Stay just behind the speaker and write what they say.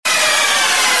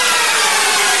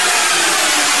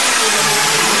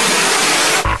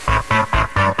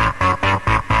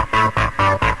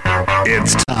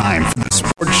It's time for the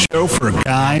sports show for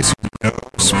guys who know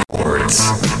sports.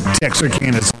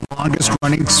 Texarkana's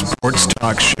longest-running sports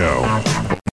talk show.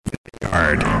 The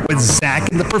Yard with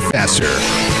Zach and the Professor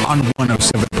on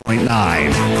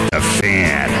 107.9 The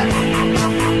Fan.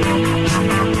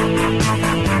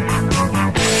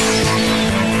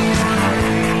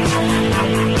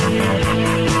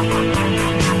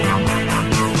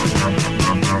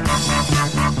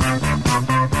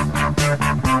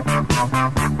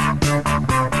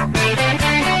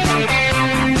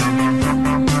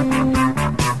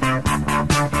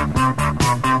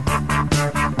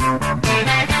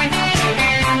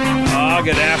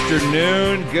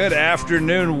 Good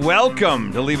afternoon.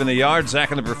 Welcome to Leaving the Yard.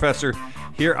 Zach and the Professor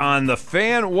here on the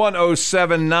Fan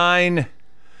 107.9.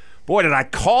 Boy, did I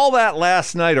call that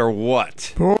last night or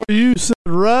what? Boy, you said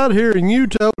right here and you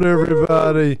told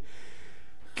everybody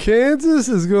Kansas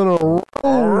is going to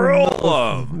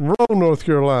roll North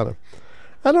Carolina.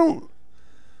 I don't,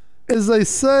 as they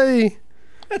say.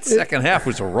 That second half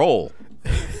was a roll.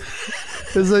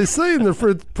 As they say in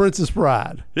the Princess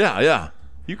Bride. Yeah.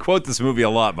 You quote this movie a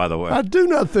lot, by the way. I do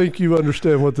not think you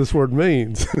understand what this word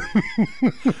means.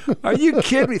 Are you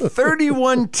kidding me?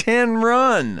 31-10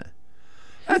 run.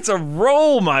 That's a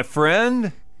roll, my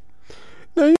friend.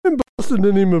 Now, you in Boston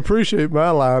didn't even appreciate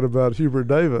my line about Hubert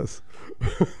Davis.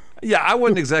 Yeah, I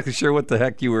wasn't exactly sure what the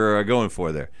heck you were going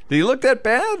for there. Did he look that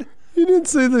bad? You didn't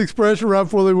see the expression right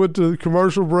before they went to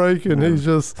commercial break, and he's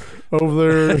just over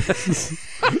there, his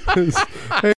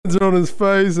hands are on his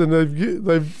face, and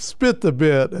they've spit the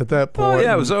bit at that point. Oh,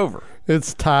 yeah, it was over.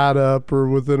 It's tied up or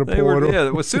within a point.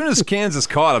 As soon as Kansas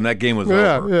caught him, that game was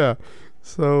over. Yeah.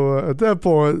 So at that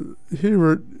point,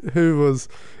 Hubert, who was,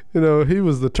 he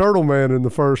was the turtle man in the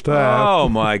first half. Oh,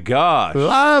 my gosh.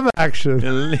 Live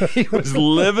action. He was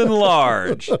living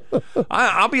large.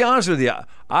 I'll be honest with you.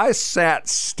 I sat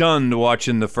stunned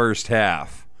watching the first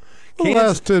half. The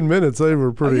last 10 minutes, they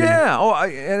were pretty. Yeah.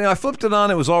 I flipped it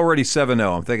on. It was already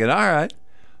 7-0. I'm thinking, all right,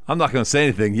 I'm not going to say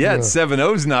anything yet.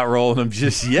 7-0's not rolling them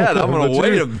just yet. I'm going to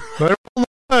wait them.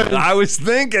 I was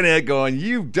thinking it, going,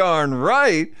 you darn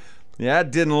right. Yeah,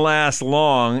 it didn't last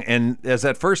long. And as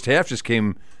that first half just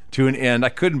came to an end, I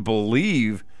couldn't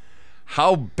believe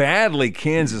how badly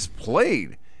Kansas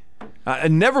played. I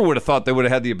never would have thought they would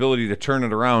have had the ability to turn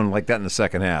it around like that in the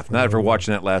second half. Not after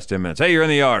watching that last 10 minutes. Hey, you're in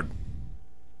the yard.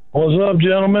 What's up,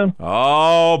 gentlemen?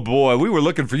 Oh, boy. We were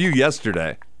looking for you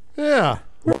yesterday. Yeah.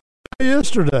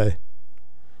 Yesterday.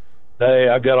 Hey,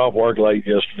 I got off work late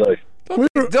yesterday.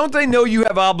 Don't they know you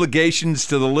have obligations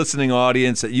to the listening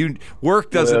audience, that work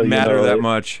doesn't matter that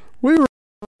much? We were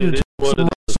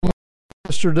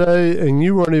yesterday, and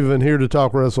you weren't even here to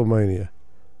talk WrestleMania.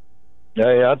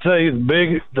 Hey, I'll tell you,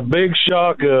 the big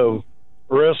shock of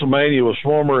WrestleMania was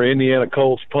former Indiana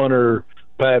Colts punter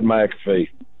Pat McAfee.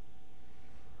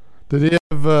 Did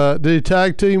he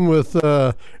tag team with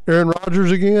Aaron Rodgers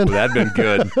again? Well, that'd been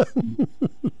good.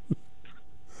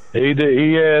 He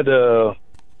did.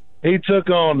 He took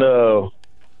on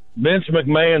Vince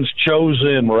McMahon's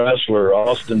chosen wrestler,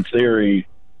 Austin Theory,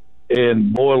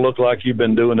 and boy, looked like he'd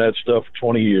been doing that stuff for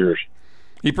 20 years.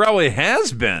 He probably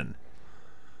has been.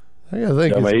 I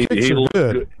think his kicks are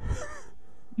good.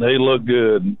 They look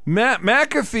good.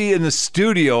 McAfee in the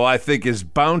studio, I think, is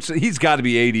bouncing. He's got to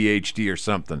be ADHD or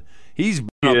something. He's up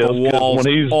the walls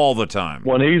all the time.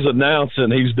 When he's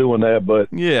announcing, he's doing that. But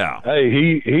yeah,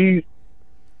 hey,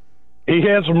 he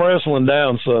had some wrestling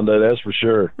down Sunday. That's for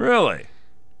sure. Really?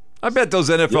 I bet those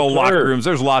NFL locker rooms.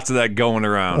 There's lots of that going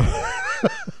around.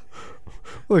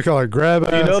 They call it grab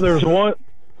ass.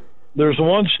 There's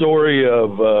one story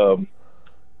of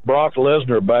Brock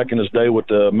Lesnar back in his day with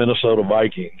the Minnesota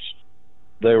Vikings.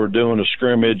 They were doing a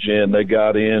scrimmage, and they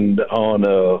got in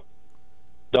on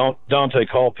Dante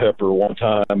Culpepper one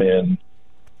time, and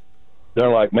they're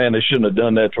like, man, they shouldn't have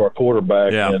done that to our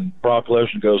quarterback. Yeah. And Brock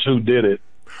Lesnar goes, who did it?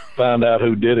 Found out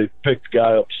who did it, picked the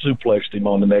guy up, suplexed him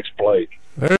on the next play.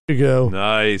 There you go.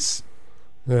 Nice.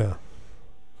 Yeah.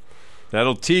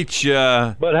 That'll teach you.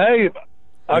 But, hey,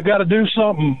 I got to do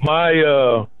something.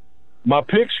 My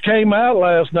picks came out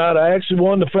last night. I actually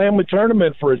won the family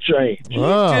tournament for a change. You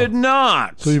did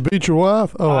not. So you beat your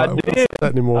wife? Oh, I did. Won't say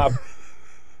that anymore.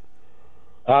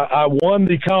 I won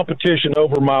the competition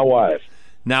over my wife.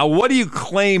 Now, what do you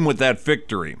claim with that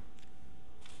victory?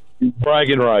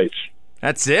 Bragging rights.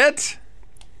 That's it?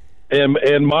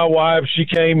 And my wife, she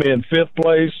came in 5th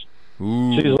place.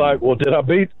 Ooh. She's like, well, did I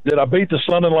beat the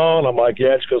son-in-law? And I'm like,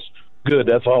 yeah. She goes, good.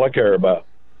 That's all I care about.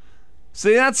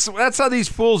 See, that's how these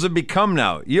fools have become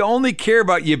now. You only care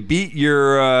about you beat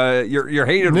your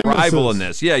hated nemesis. rival in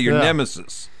this. Yeah, your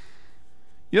nemesis.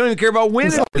 You don't even care about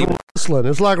winning anymore. wrestling.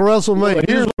 It's like WrestleMania.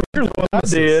 Here's what I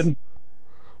did.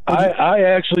 I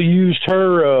actually used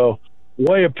her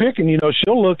way of picking. You know,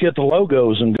 she'll look at the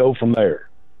logos and go from there.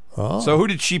 Oh. So who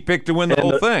did she pick to win the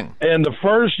whole thing? And the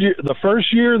first year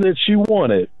that she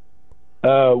won it,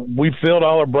 we filled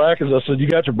all her brackets. I said, "You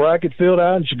got your bracket filled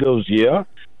out?" And she goes, "Yeah."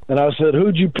 And I said,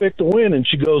 "Who'd you pick to win?" And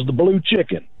she goes, "The Blue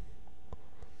Chicken."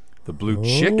 The Blue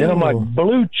Chicken? And I'm like,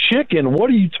 "Blue Chicken? What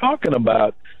are you talking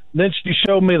about?" And then she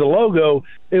showed me the logo.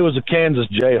 It was a Kansas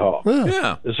Jayhawk.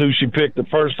 Yeah. Is who she picked the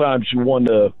first time she won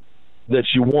that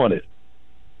she won it.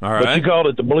 All right. But she called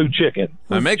it the Blue Chicken.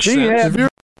 That makes she sense. Had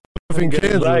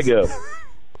Gonzaga.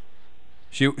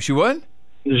 She what?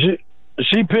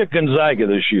 She picked Gonzaga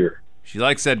this year. She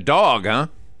likes that dog, huh?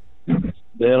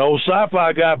 Then old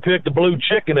sci-fi guy picked the Blue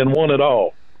Chicken and won it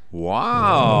all.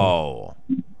 Wow.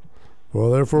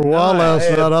 Well, there for a while last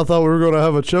night, I thought we were going to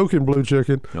have a choking Blue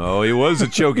Chicken. Oh, he was a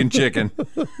choking chicken.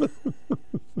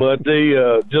 But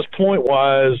the just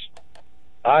point-wise,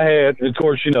 I had, of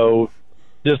course, you know,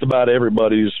 just about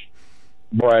everybody's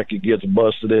bracket gets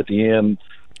busted at the end.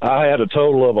 I had a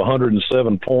total of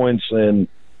 107 points, and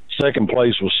second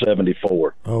place was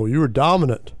 74. Oh, you were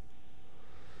dominant.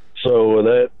 So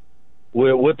that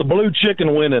with the Blue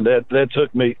Chicken winning, that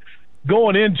took me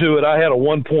going into it. I had a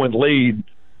 1-point lead.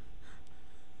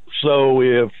 So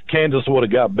if Kansas would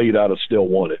have got beat, I'd have still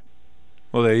won it.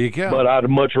 Well, there you go. But I'd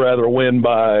much rather win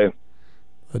by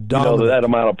that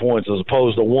amount of points as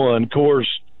opposed to one. Of course,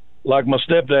 like my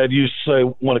stepdad used to say,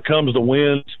 when it comes to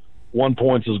wins, 1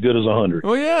 point's as good as 100.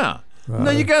 Oh yeah.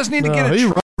 No, you guys need to get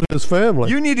his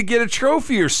family. You need to get a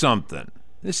trophy or something.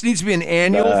 This needs to be an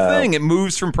annual thing. It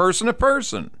moves from person to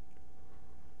person.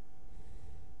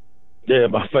 Yeah,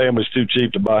 my family's too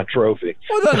cheap to buy a trophy.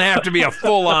 Well, it doesn't have to be a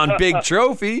full-on big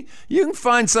trophy. You can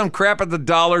find some crap at the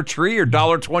Dollar Tree or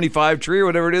 $1.25 Tree or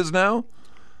whatever it is now.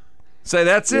 Say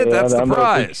that's it. That's the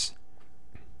prize.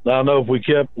 I know if we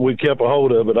kept a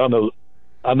hold of it. I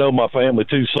know my family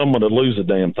too. Someone would lose the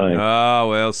damn thing. Oh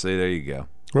well, see, there you go.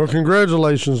 Well,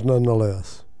 congratulations,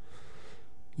 nonetheless.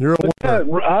 You're a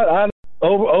winner.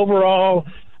 Overall,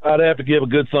 I'd have to give a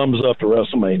good thumbs up to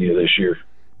WrestleMania this year.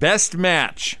 Best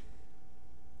match.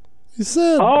 You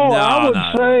said. I would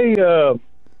say.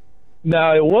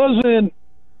 Now it wasn't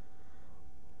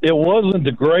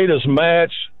the greatest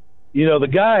match. You know, the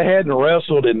guy hadn't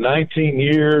wrestled in 19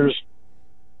 years,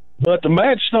 but the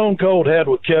match Stone Cold had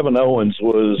with Kevin Owens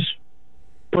was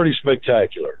pretty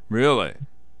spectacular. Really?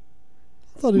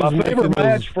 My favorite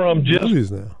match from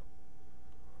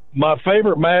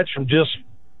just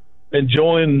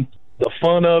enjoying the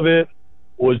fun of it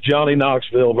was Johnny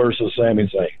Knoxville versus Sami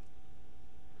Zayn.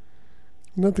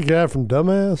 Isn't that the guy from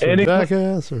Dumbass or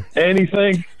Jackass or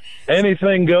anything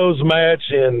goes match,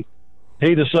 and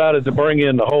he decided to bring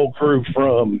in the whole crew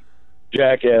from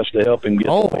Jackass to help him get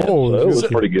the win. So it was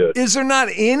pretty good. Is there not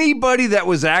anybody that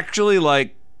was actually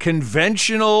like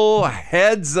conventional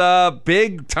heads up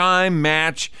big time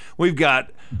match? We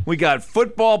got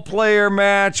football player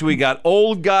match, we got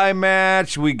old guy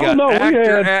match, we got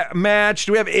actor match.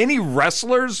 Do we have any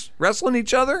wrestlers wrestling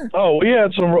each other? Oh,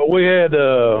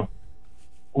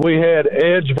 we had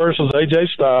Edge versus AJ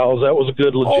Styles. That was a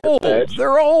good legit match.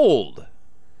 They're old.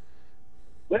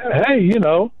 Hey, you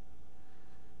know,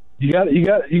 you got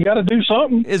to do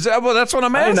something. Is that well? That's what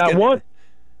I'm asking. Now,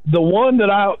 the one that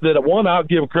I'll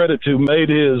give credit to made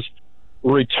his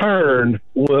return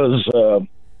was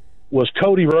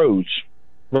Cody Rhodes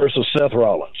versus Seth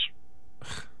Rollins.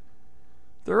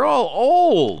 They're all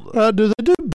old. Do they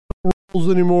do battle royals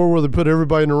anymore where they put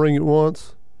everybody in the ring at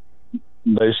once?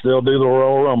 They still do the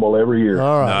Royal Rumble every year.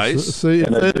 All right. Nice. See, if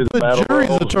they put Jerry's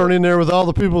attorney in there with all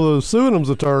the people that were suing him's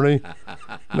attorney,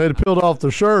 and they'd have peeled off their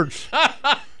shirts,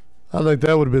 I think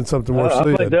that would have been something worth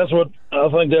seeing. I think that's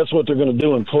what they're going to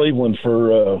do in Cleveland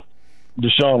for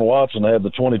Deshaun Watson. They have the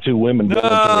 22 women going to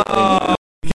the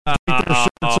ring. Keep their shirts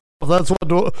off. That's what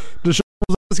Deshaun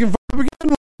was asking for to begin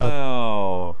with.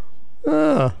 Oh.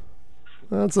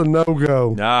 That's a no-go.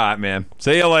 All right, man.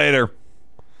 See you later.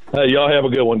 Hey, y'all have a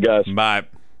good one, guys. Bye.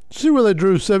 See where they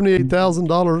drew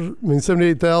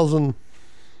 $78,000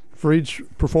 for each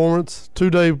performance?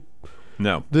 2-day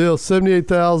deal,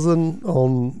 $78,000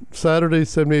 on Saturday,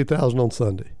 $78,000 on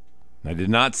Sunday. I did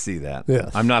not see that.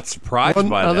 Yes. I'm not surprised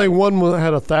by that. I think one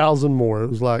had 1,000 more. It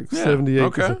was like 78.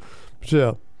 Okay. But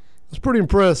yeah, it's pretty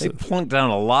impressive. They plunked down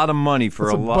a lot of money for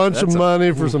a bunch of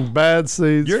money for some bad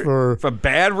seats for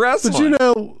bad wrestling. But you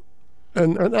know,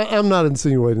 and I'm not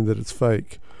insinuating that it's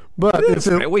fake. But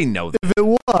we know that. If it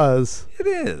was, it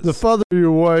is. The further you're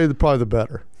away, probably the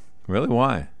better. Really?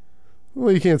 Why?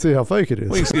 Well, you can't see how fake it is.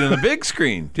 Well, you can see it on the big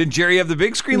screen. Did Jerry have the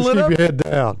big screen Just lit keep up? your head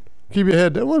down. Keep your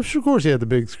head down. Well, of course you had the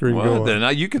big screen Well, going.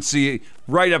 then you could see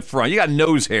right up front. You got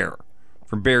nose hair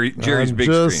from Jerry's I'm big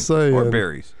just screen. Or saying.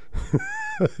 Barry's.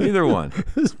 Either one.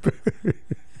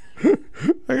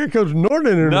 I got Coach Norton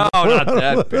in here. No, not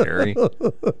that, Barry.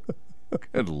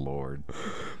 Good Lord.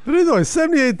 But anyway,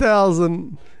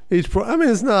 78,000 each. I mean,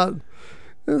 it's not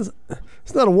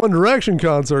a One Direction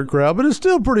concert crowd, but it's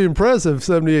still pretty impressive.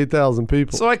 78,000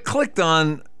 people. So I clicked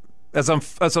on as I'm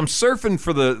surfing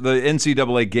for the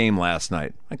NCAA game last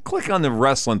night. I click on the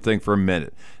wrestling thing for a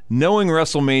minute, knowing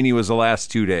WrestleMania was the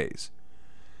last 2 days,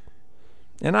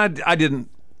 and I didn't.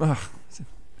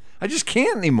 I just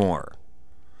can't anymore.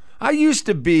 I used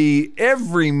to be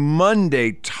every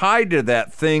Monday tied to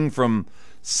that thing from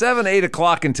 7, 8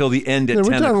 o'clock until the end at 10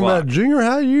 o'clock. We're talking about junior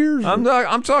high years? I'm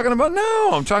talking about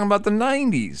I'm talking about the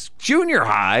 90s. Junior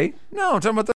high? No, I'm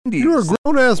talking about the 90s. You're a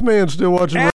grown-ass man still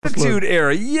watching Attitude wrestling.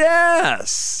 Era,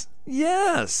 yes.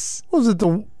 Yes. Was it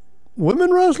the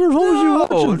women wrestlers? What was you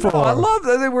watching for? I love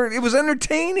that. It was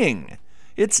entertaining.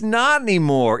 It's not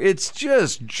anymore. It's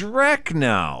just dreck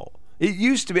now. It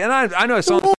used to be. And I know I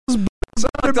sound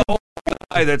like the old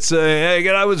guy that's saying, hey,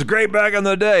 I was great back in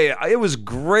the day. It was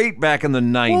great back in the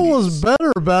 90s. What was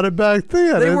better about it back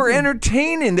then? They were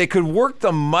entertaining. They could work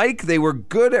the mic. They were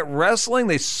good at wrestling.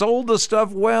 They sold the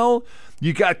stuff well.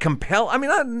 You got I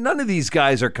mean, none of these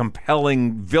guys are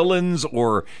compelling villains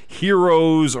or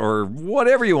heroes or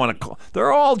whatever you want to call.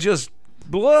 They're all just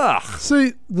blah.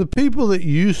 See, the people that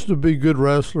used to be good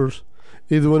wrestlers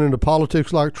either went into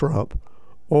politics like Trump,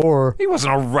 or He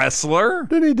wasn't a wrestler.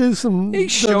 didn't he do some? He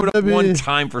showed up WWE? one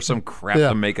time for some crap Yeah.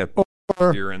 to make a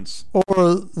appearance.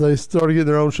 Or they started getting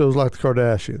their own shows like the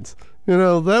Kardashians. You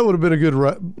know, that would have been a good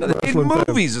No, they made wrestling family.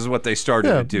 movies is what they started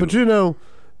Yeah, to do. but you know,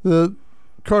 the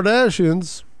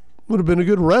Kardashians would have been a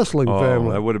good wrestling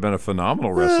family. That would have been a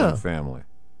phenomenal wrestling Yeah. family.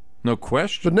 No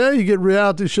question. But now you get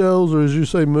reality shows, or as you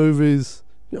say, movies.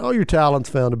 All your talents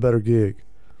found a better gig.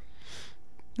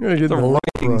 You're gonna get The in the long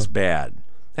writing's run. bad.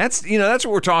 That's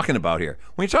what we're talking about here.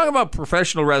 When you're talking about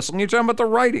professional wrestling, you're talking about the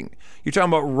writing. You're talking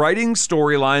about writing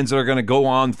storylines that are going to go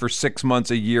on for 6 months,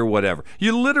 a year, whatever.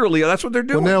 You literally, that's what they're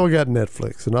Well, doing. now we got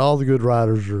Netflix, and all the good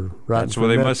writers are writing That's for where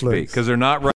they Netflix. must be, because they're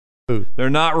not writing. They're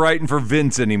not writing for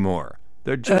Vince anymore.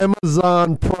 They're just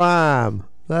Amazon Prime.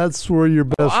 That's where your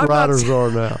best I'm not writers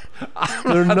are now.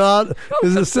 They're not.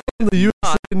 Is it still on the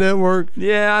USA Network,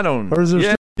 yeah, I don't. or is there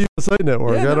yeah, still USA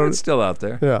Network? yeah, I no, don't. it's still out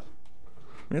there. Yeah,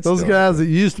 It's those still guys that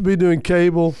used to be doing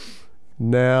cable,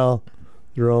 now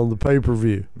they're on the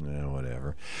pay-per-view. Yeah,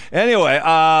 whatever. Anyway,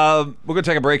 we're going to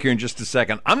take a break here in just a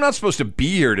second. I'm not supposed to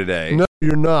be here today. No,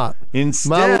 you're not. My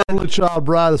Instead, lovely child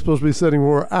bride is supposed to be sitting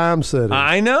where I'm sitting.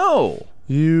 I know.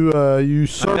 You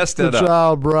usurped messed the it up.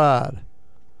 child bride.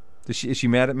 Is she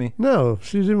mad at me? No,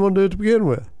 she didn't want to do it to begin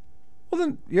with. Well,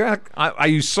 then I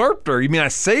usurped her. You mean I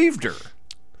saved her?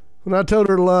 When I told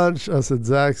her at lunch, I said,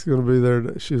 Zach's going to be there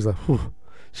today. She was like, whew.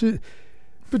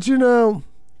 But you know,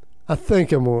 I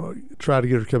think I'm going to try to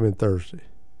get her to come in Thursday.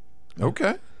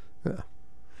 Okay. Yeah.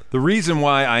 The reason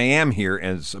why I am here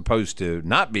as opposed to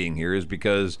not being here is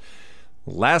because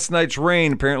last night's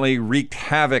rain apparently wreaked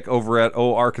havoc over at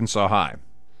Arkansas High.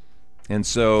 And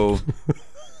so,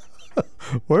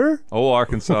 Where?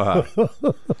 Arkansas High.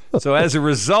 So as a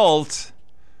result,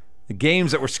 the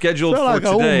games that were scheduled for Like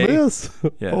today. Ole Miss.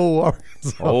 Yeah.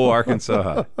 Arkansas. Arkansas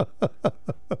High.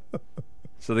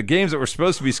 So the games that were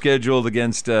supposed to be scheduled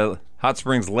against Hot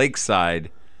Springs Lakeside,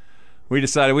 we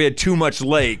decided we had too much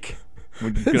lake. We're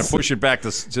going to push it back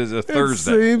to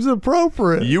Thursday. It seems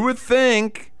appropriate. You would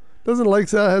think. Doesn't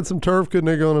Lakeside had some turf? Couldn't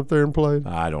they gone up there and played?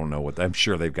 I don't know I'm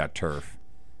sure they've got turf.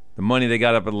 The money they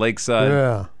got up at Lakeside,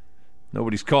 Yeah.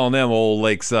 nobody's calling them old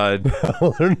Lakeside.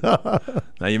 Well, they're not.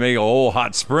 Now you make old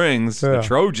Hot Springs, the Yeah.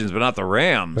 Trojans, but not the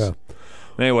Rams. Yeah.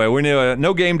 Anyway, we knew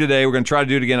no game today. We're going to try to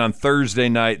do it again on Thursday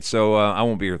night, so I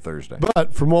won't be here Thursday.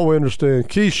 But from what we understand,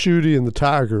 Keith Schutte and the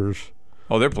Tigers,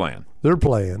 Oh, they're playing. they're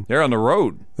playing. They're on the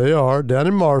road. They are down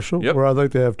in Marshall, Yep. where I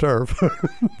think they have turf.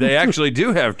 They actually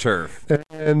do have turf.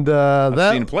 And I've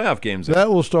seen that playoff games. that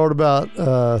will start about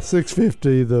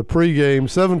 6:50. The pregame,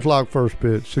 7 o'clock first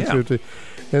pitch, 6:50,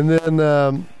 and then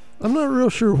I'm not real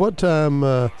sure what time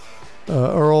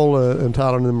Earl and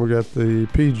Tyler and them will get the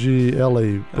PGLE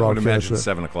I would broadcast. imagine at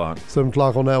 7 o'clock. 7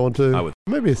 o'clock on that one too. I would.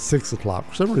 Maybe it's 6 o'clock.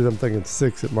 For some reason, I'm thinking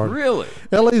 6 at Martin. Really?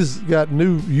 LA's got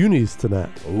new unis tonight.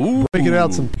 Ooh. Breaking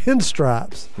out some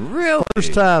pinstripes. Really?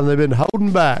 First time they've been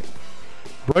holding back.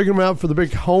 Breaking them out for the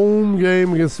big home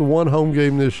game against the one home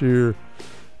game this year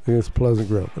against Pleasant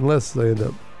Grove. Unless they end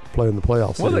up playing the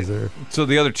playoff Well, series there. So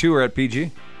the other two are at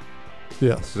PG?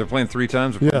 Yes. So they're playing 3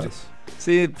 times? Yes.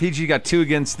 See, PG got 2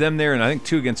 against them there, and I think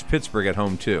 2 against Pittsburgh at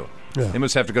home, too. Yeah. They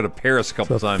must have to go to Paris a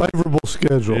couple times. Favorable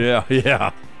schedule.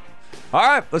 Yeah. All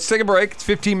right, let's take a break. It's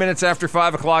 15 minutes after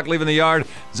 5 o'clock, leaving the yard.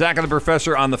 Zach and the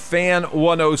Professor on the Fan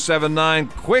 107.9.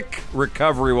 Quick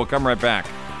recovery. We'll come right back.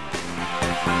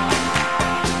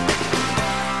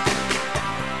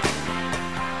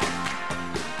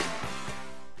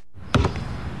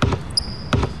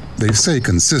 They say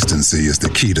consistency is the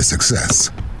key to success.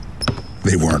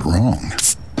 They weren't wrong.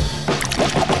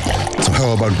 So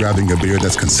how about grabbing a beer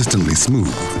that's consistently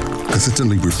smooth,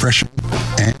 consistently refreshing,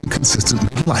 and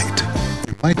consistently light?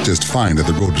 You might just find that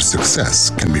the road to success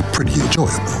can be pretty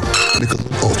enjoyable.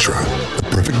 Michelob Ultra, the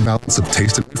perfect balance of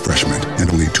taste and refreshment,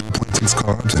 and only 2.6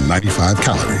 carbs and 95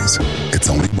 calories. It's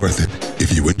only worth it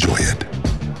if you enjoy it.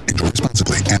 Enjoy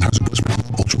responsibly. Anheuser-Busch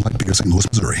Michelob Ultra Light Beer, St. Louis,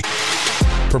 Missouri.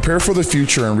 Prepare for the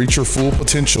future and reach your full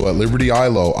potential at Liberty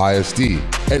ILO ISD.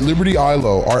 At Liberty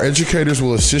ILO, our educators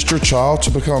will assist your child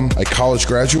to become a college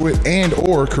graduate and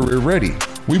or career ready.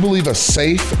 We believe a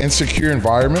safe and secure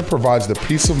environment provides the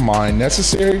peace of mind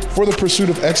necessary for the pursuit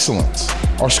of excellence.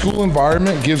 Our school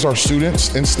environment gives our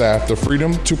students and staff the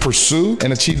freedom to pursue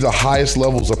and achieve the highest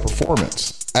levels of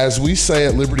performance. As we say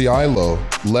at Liberty ILO,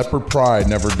 leopard pride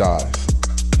never dies.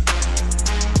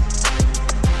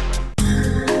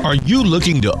 Are you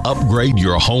looking to upgrade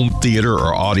your home theater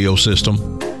or audio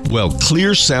system? Well,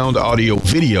 Clear Sound Audio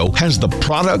Video has the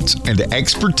products and the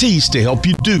expertise to help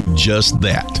you do just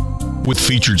that. With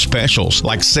featured specials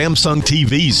like Samsung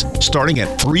TVs starting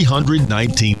at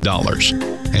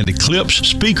 $319 and Eclipse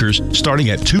speakers starting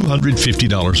at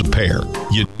 $250 a pair,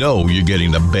 you know you're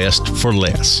getting the best for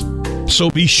less.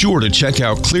 So be sure to check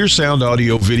out Clear Sound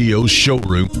Audio Video's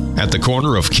showroom at the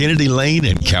corner of Kennedy Lane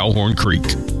and Cowhorn Creek.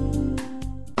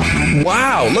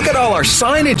 Wow, look at all our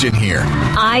signage in here.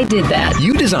 I did that.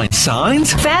 You designed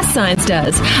signs? Fast Signs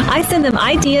does. I send them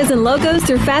ideas and logos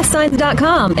through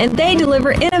fastsigns.com, and they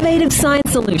deliver innovative sign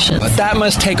solutions. But that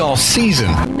must take all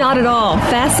season. Not at all.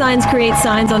 Fast Signs create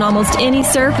signs on almost any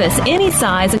surface, any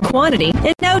size and quantity,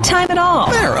 in no time at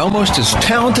all. They're almost as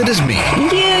talented as me.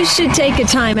 You should take a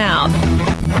time out.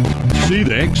 See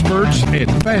the experts at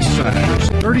Fast Signs,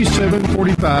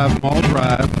 3745 Mall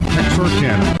Drive,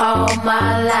 Texarkana. All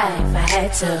my life I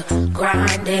had to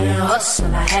grind and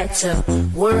hustle. I had to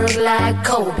work like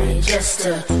Kobe just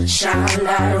to shine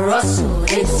like Russell.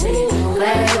 They say,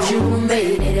 glad you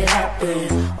made it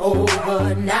happen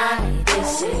overnight. They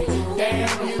say,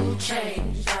 damn, you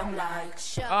changed. I'm like,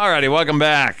 All righty, welcome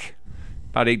back.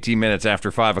 About 18 minutes after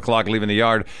 5 o'clock, leaving the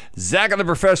yard. Zach and the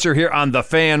Professor here on the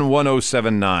Fan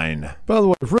 107.9. By the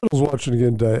way, if Riddle's watching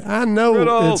again today, I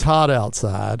know it's hot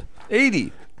outside.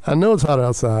 80. I know it's hot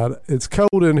outside. It's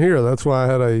cold in here. That's why I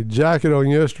had a jacket on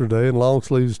yesterday and long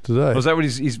sleeves today. Was that what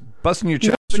he's busting your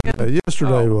chest again?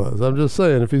 Yesterday was. I'm just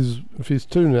saying, if he's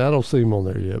tuning in, I don't see him on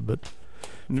there yet, but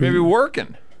maybe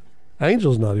working.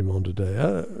 Angel's not even on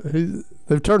today.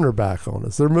 They've turned their back on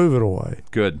us. They're moving away.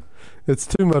 Good. It's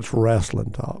too much wrestling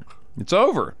talk. It's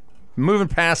over. Moving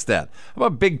past that. How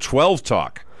about Big 12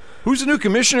 talk? Who's the new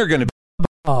commissioner going to be?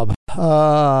 Bob.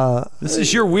 This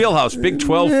is your wheelhouse, Big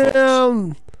 12 yeah,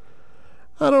 folks.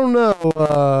 I don't know.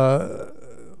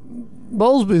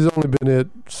 Bowlsby's only been it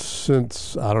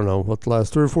since, I don't know, the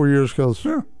last 3 or 4 years, because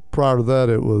prior to that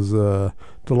it was the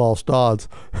Lost Odds.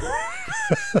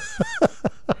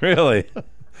 Really?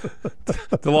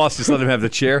 The loss just let him have the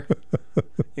chair? You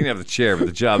can have the chair, but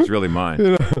the job's really mine.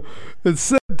 You know, it's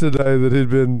said today that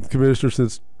he'd been commissioner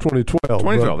since 2012.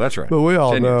 2012, that's right. But we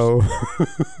all know.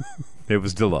 It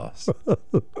was DeLoss.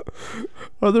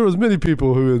 Well, there was many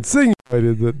people who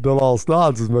insinuated that DeLoss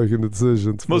Dodds was making the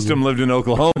decisions. Most of them lived in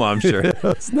Oklahoma, I'm sure.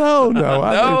 Yes. No.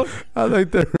 I think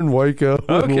they're in Waco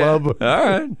and Lubbock. All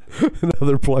right. And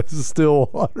other places,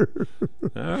 Stillwater.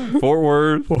 Fort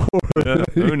Worth. Yeah,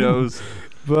 who knows?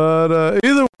 But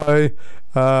either way,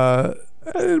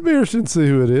 it'd be interesting to see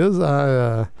who it is.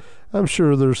 I'm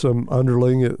sure there's some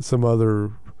underling at some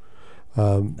other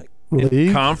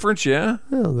league. Conference, yeah.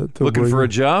 Looking for a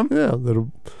job? Yeah,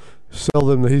 that'll sell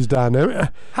them that he's dynamic.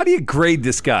 How do you grade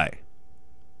this guy?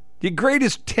 Do you grade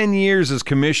his 10 years as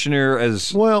commissioner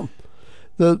as... Well,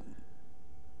 the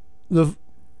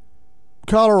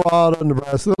Colorado,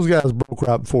 Nebraska, those guys broke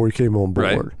right before he came on board.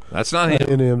 Right. That's not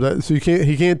him. So he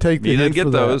can't take the hit. He didn't get for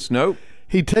those. That. Nope.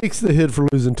 He takes the hit for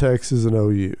losing Texas and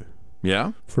OU.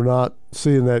 Yeah. For not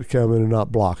seeing that coming and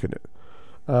not blocking it.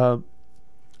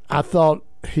 I thought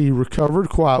he recovered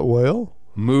quite well.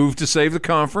 Moved to save the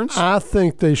conference. I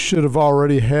think they should have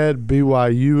already had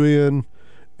BYU in.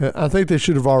 I think they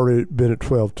should have already been at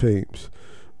 12 teams.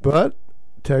 But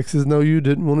Texas and OU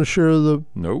didn't want to share the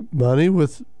money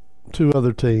with 2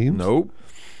 other teams. Nope.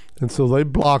 And so they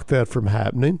blocked that from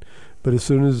happening. But as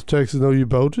soon as Texas know you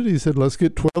bolted, he said, let's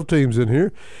get 12 teams in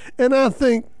here. And I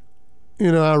think,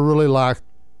 I really like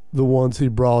the ones he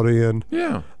brought in.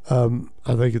 Yeah.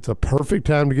 I think it's a perfect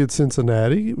time to get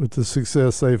Cincinnati with the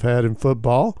success they've had in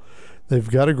football. They've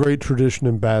got a great tradition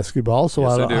in basketball, so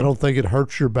Yes, I don't think it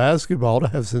hurts your basketball to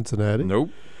have Cincinnati. Nope.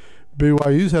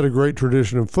 BYU's had a great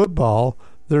tradition in football.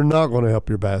 They're not going to help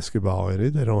your basketball any.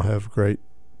 They don't have great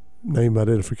name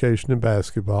identification in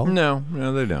basketball. No,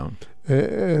 they don't.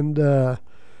 And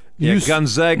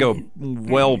Gonzaga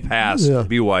well past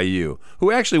BYU,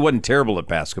 who actually wasn't terrible at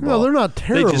basketball. No, they're not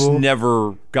terrible. They just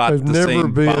never got the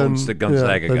same bounce that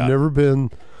Gonzaga got. They've never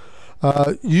been.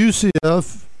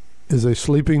 UCF is a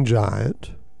sleeping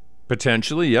giant.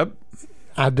 Potentially, yep.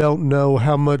 I don't know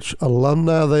how much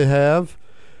alumni they have.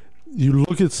 You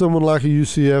look at someone like a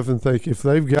UCF and think, if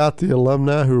they've got the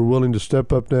alumni who are willing to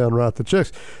step up now and write the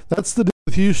checks, that's the deal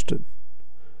with Houston.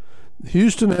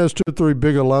 Houston has 2 or 3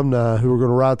 big alumni who are going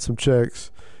to write some checks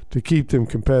to keep them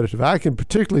competitive. I can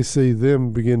particularly see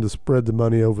them begin to spread the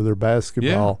money over their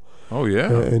basketball. Yeah. Oh, yeah.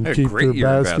 And keep their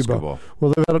basketball.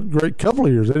 Well, they've had a great couple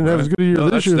of years. They didn't have as good a year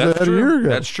this year as they had a year ago.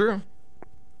 That's true.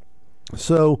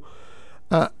 So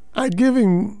I'd give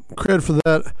him credit for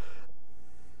that.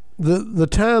 The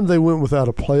time they went without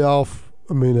a playoff,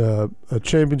 a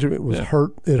championship, it was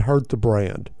hurt. It hurt the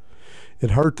brand.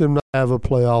 It hurt them not have a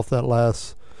playoff that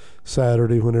last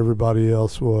Saturday when everybody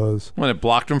else was. When it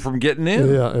blocked them from getting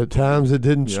in. Yeah, at times it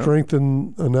didn't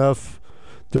strengthen enough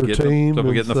their team.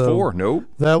 Double getting the 4. Nope.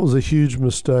 That was a huge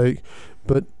mistake.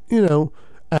 But,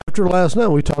 after last night,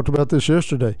 we talked about this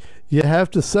yesterday, you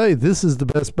have to say this is the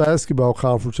best basketball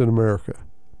conference in America.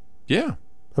 Yeah.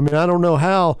 I don't know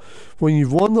how, when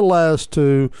you've won the last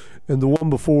 2 and the one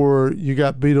before you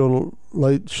got beat on a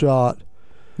late shot.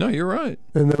 No, you're right.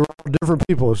 And they were all different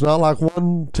people. It's not like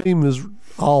one team is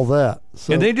all that.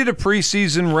 So. And they did a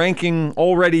preseason ranking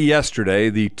already yesterday,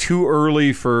 the too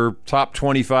early for top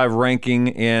 25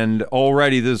 ranking, and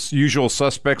already the usual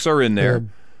suspects are in there.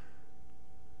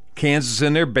 Kansas is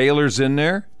in there, Baylor's in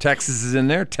there, Texas is in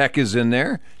there, Tech is in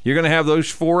there. You're going to have those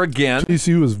 4 again.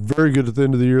 TCU was very good at the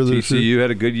end of the year. TCU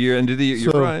had a good year into the year.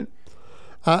 You're right.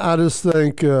 I just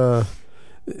think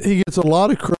he gets a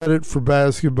lot of credit for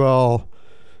basketball.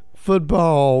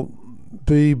 Football,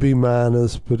 B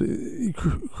minus, but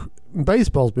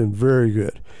baseball's been very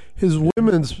good. His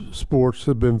women's sports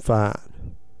have been fine.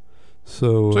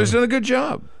 So he's done a good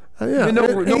job. Yeah,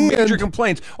 no major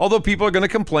complaints. Although people are going to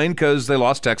complain because they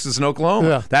lost Texas and Oklahoma.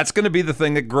 Yeah. That's going to be the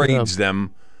thing that grades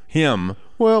him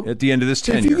at the end of this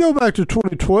tenure. If you go back to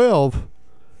 2012,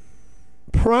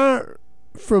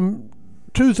 from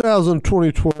 2000 to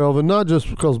 2012, and not just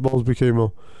because Bowlsby came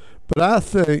on, but I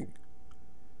think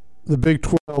the Big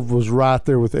 12 was right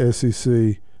there with the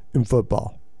SEC in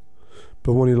football.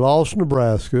 But when he lost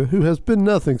Nebraska, who has been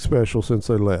nothing special since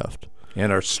they left.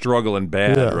 And are struggling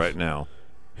bad right now.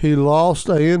 He lost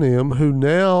A&M, who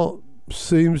now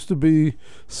seems to be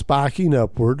spiking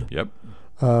upward. Yep.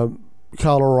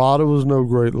 Colorado was no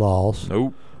great loss.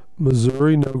 Nope.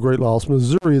 Missouri, no great loss.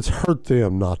 Missouri, it's hurt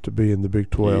them not to be in the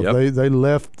Big 12. Yep. They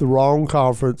left the wrong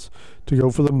conference to go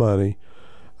for the money.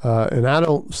 And I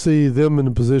don't see them in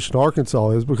the position Arkansas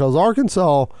is, because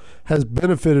Arkansas has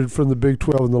benefited from the Big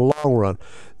 12 in the long run.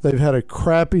 They've had a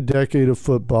crappy decade of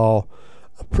football,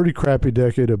 a pretty crappy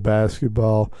decade of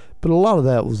basketball, but a lot of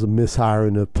that was the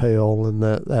mishiring of Pale and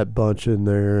that bunch in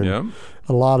there. And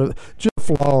a lot of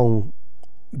Jeff Long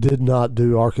did not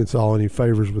do Arkansas any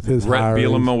favors with his hiring.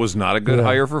 Brett Bielema was not a good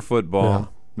hire for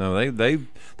football. No,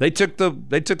 they took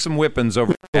some whippings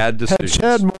over bad decisions. Had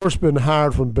Chad Morris been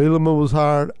hired when Bielema was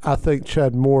hired, I think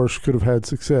Chad Morris could have had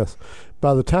success.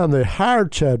 By the time they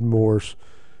hired Chad Morris,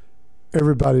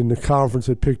 everybody in the conference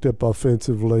had picked up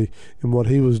offensively in what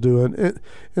he was doing,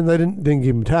 and they didn't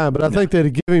give him time. But I think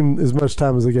they'd give him as much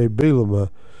time as they gave Bielema.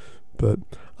 But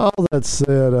all that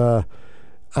said,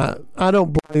 I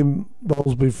don't blame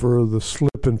Bowlsby for the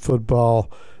slip in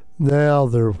football. Now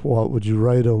they're, what would you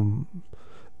rate them?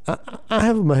 I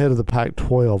have them ahead of the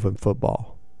Pac-12 in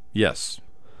football. Yes.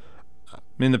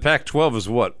 The Pac-12 is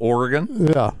what?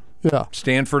 Oregon? Yeah.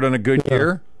 Stanford on a good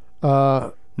year?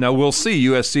 Now we'll see.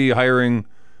 USC hiring,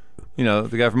 the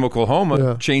guy from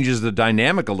Oklahoma changes the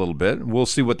dynamic a little bit. We'll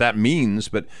see what that means,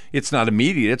 but it's not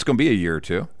immediate. It's going to be a year or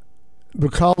two.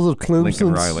 Because of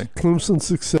Clemson's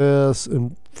success,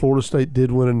 and Florida State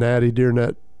did win a natty during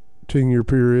that 10-year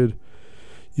period,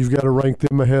 you've got to rank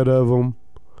them ahead of them.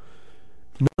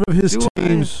 None of his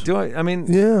teams. I mean,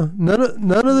 yeah, none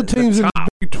of the teams in the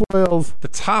Big 12. The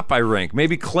top I rank.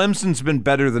 Maybe Clemson's been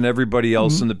better than everybody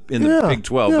else in the Big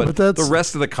 12, but the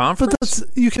rest of the conference. But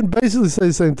you can basically say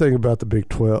the same thing about the Big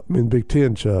 12. I mean, Big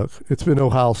 10, Chuck. It's been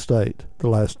Ohio State the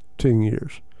last 10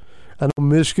 years. I know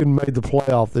Michigan made the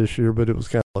playoff this year, but it was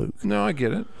kind of fluke. No, I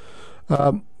get it.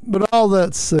 But all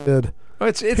that said,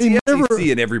 it's the SEC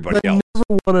and everybody else. They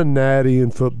never won a natty in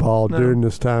football during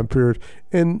this time period.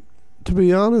 And to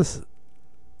be honest,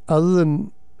 other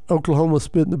than Oklahoma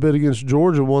spitting the bit against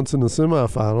Georgia once in the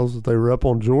semifinals, that they were up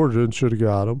on Georgia and should have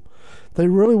got them, they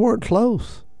really weren't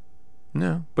close.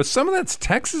 No, but some of that's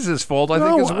Texas's fault, I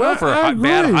think, as well, for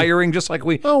bad hiring, just like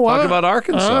we talked about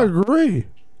Arkansas. I agree.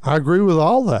 I agree with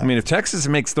all that. I mean, if Texas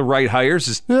makes the right hires,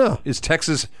 is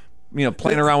Texas,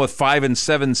 playing around with 5 and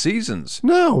 7 seasons?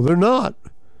 No, they're not.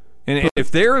 And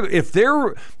if they're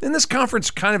in this conference,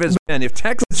 kind of has been. If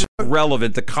Texas is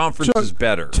relevant, the conference is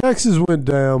better. Texas went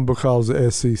down because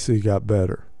the SEC got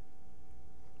better.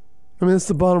 I mean, that's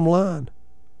the bottom line.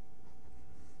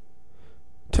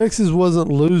 Texas wasn't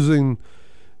losing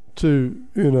to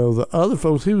the other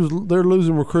folks. They're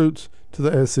losing recruits to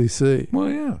the SEC. Well,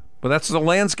 yeah, but that's the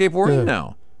landscape we're in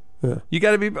now. Yeah. You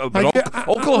got to be.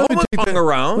 Oklahoma's hung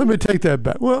around. Let me take that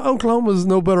back. Well, Oklahoma's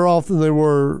no better off than they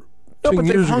were. But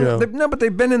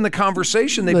they've been in the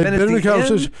conversation. They've been in the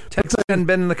conversation. Texas hadn't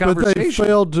been in the conversation. But they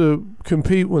failed to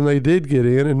compete when they did get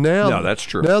in, and now that's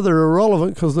true. Now they're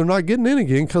irrelevant because they're not getting in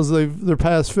again because they're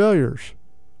past failures.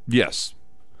 Yes,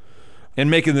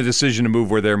 and making the decision to move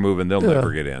where they're moving, they'll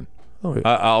never get in. Oh, yeah.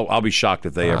 I'll be shocked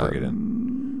if they ever get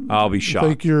in. I'll be shocked. I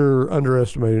think you're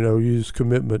underestimating OU's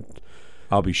commitment.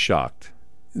 I'll be shocked.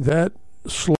 That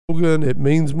slogan, it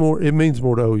means more. It means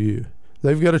more to OU.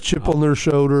 They've got a chip on their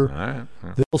shoulder. All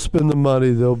right. They'll spend the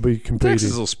money. They'll be competing.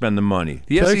 Texas will spend the money.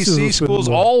 The SEC schools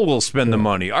all will spend the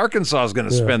money. Arkansas is going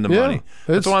to spend the money.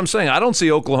 That's what I'm saying. I don't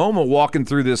see Oklahoma walking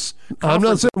through this conference. I'm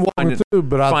not saying walking through,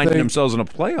 but I think themselves in a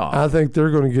playoff. I think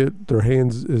they're going to get their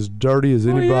hands as dirty as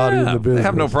anybody in the business. They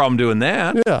have no problem doing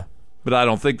that. Yeah. But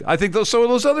I think so are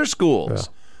those other schools.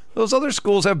 Yeah. Those other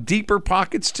schools have deeper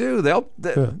pockets too. They'll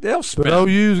spend. But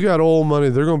OU's got oil money.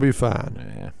 They're going to be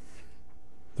fine.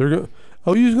 Yeah.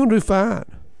 OU's going to do fine.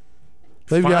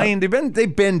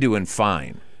 They've been doing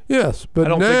fine. Yes, but I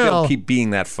don't think they'll keep being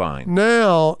that fine.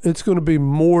 Now it's going to be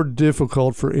more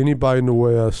difficult for anybody in the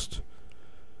West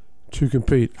to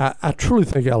compete. I truly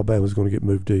think Alabama's going to get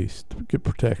moved east, get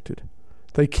protected.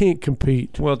 They can't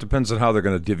compete. Well, it depends on how they're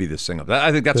going to divvy this thing up.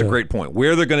 I think that's a great point.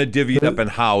 Where they're going to divvy it up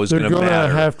and how is going to matter. They're going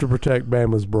to have to protect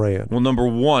Bama's brand. Well, number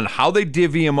one, how they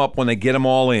divvy them up when they get them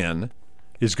all in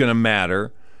is going to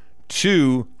matter.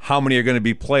 2, how many are going to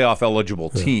be playoff eligible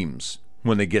teams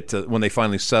when they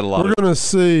finally settle out? We're going to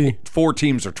see 4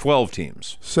 teams or 12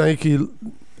 teams. Sankey,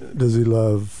 does he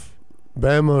love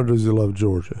Bama or does he love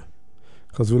Georgia?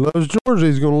 Because if he loves Georgia,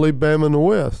 he's going to leave Bama in the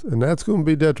West, and that's going to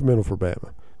be detrimental for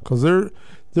Bama because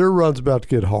their run's about to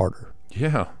get harder.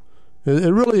 Yeah,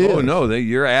 it really is. Oh no,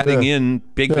 you're adding in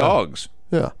big dogs.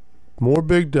 Yeah, more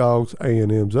big dogs.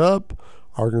 A&M's up,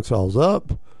 Arkansas's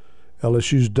up,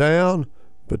 LSU's down.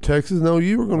 But Texas and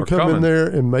OU are going to come in there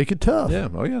and make it tough. Yeah,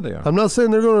 they are. I'm not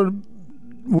saying they're going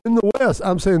to win the West.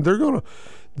 I'm saying they're going to.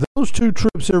 Those 2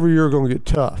 trips every year are going to get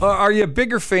tough. Are you a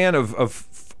bigger fan of a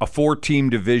 4-team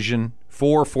division?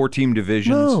 4-team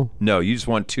divisions? No, you just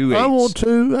want 2 8s. I want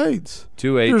 2 8s.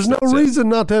 2 8s. There's no reason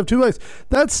not to have 2 8s.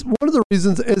 That's one of the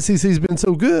reasons the SEC's been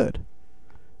so good.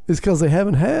 Is because they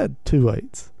haven't had 2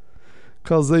 8s.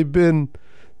 Because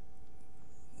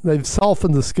they've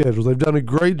softened the schedules. They've done a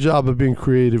great job of being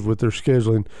creative with their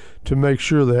scheduling to make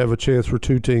sure they have a chance for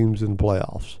 2 teams in the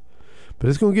playoffs. But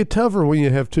it's going to get tougher when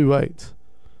you have 2 8s.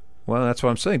 Well, that's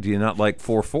what I'm saying. Do you not like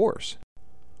 4 4s?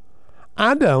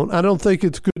 I don't. I don't think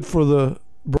it's good for the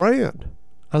brand.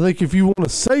 I think if you want to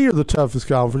say you're the toughest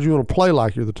conference, you want to play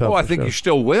like you're the toughest. Well, I think you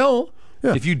still will.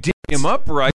 Yeah. If you dig them up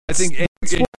right, I think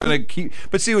you're going to keep.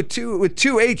 But see, with 2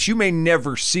 8s, you may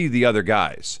never see the other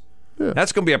guys. Yeah.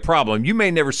 That's going to be a problem. You may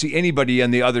never see anybody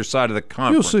on the other side of the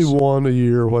conference. You'll see one a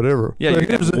year or whatever. Yeah, you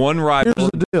have one rival.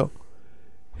 Here's the deal.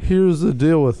 Here's the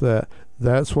deal with that.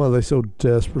 That's why they so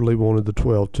desperately wanted the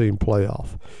 12-team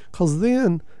playoff. Because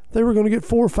then they were going to get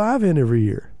 4 or 5 in every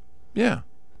year. Yeah.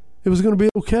 It was going to be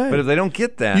okay. But if they don't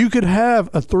get that. You could have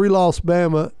a 3-loss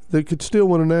Bama that could still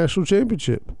win a national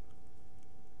championship.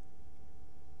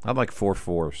 I'd like 4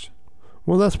 4s.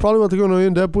 Well, that's probably what they're going to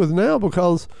end up with now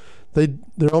because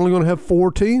they're only going to have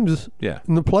 4 teams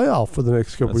in the playoff for the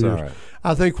next couple of years. Right.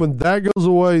 I think when that goes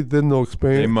away, then they'll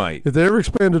expand. They might. If they ever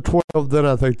expand to 12, then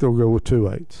I think they'll go with 2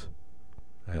 8s.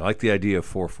 I like the idea of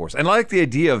 4-4s. And I like the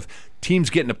idea of teams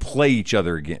getting to play each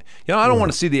other again. I don't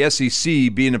want to see the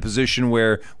SEC be in a position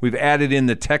where we've added in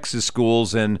the Texas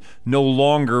schools and no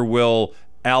longer will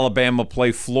Alabama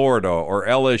play Florida or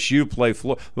LSU play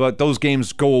Florida. But those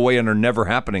games go away and are never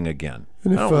happening again. I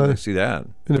don't want to see that.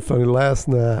 Isn't it funny? Last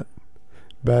night,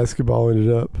 basketball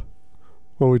ended up.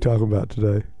 What are we talking about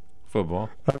today? Football.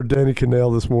 I heard Danny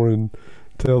Cannell this morning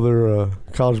tell their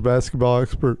college basketball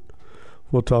expert,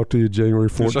 we'll talk to you January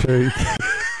 14th.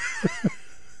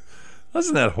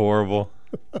 Isn't that horrible?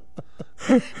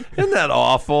 Isn't that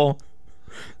awful?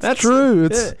 That's true.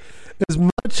 It's as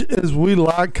much as we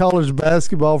like college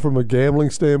basketball from a gambling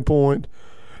standpoint.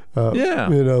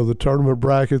 The tournament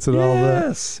brackets and all that.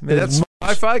 Yes, I mean, that's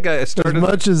Wi-Fi guy started. As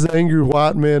much as angry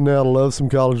white men now love some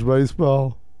college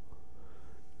baseball,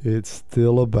 it's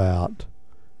still about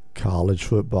college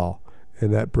football,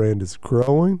 and that brand is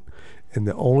growing. And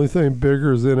the only thing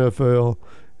bigger is NFL,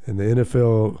 and the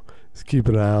NFL is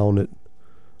keeping an eye on it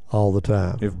all the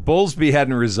time. If Bowlsby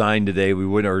hadn't resigned today, we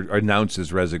wouldn't, or announced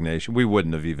his resignation, we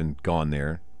wouldn't have even gone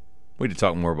there. We'd have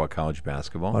talked more about college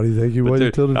basketball. Why do you think you waited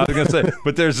until today? I was going to say,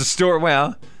 but there's a story.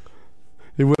 Well,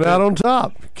 he went out on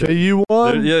top. KU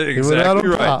won. Yeah, exactly he went out on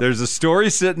right. top. There's a story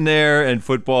sitting there, and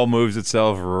football moves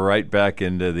itself right back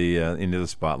into the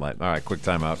spotlight. All right, quick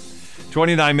timeout.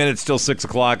 29 minutes till 6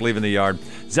 o'clock, leaving the yard.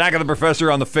 Zach and the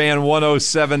Professor on the Fan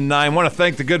 107.9. Want to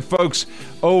thank the good folks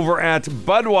over at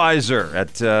Budweiser,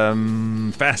 at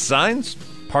Fast Signs,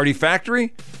 Party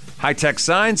Factory, High Tech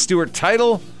Signs, Stewart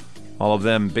Title. All of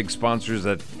them big sponsors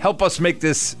that help us make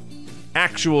this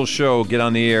actual show get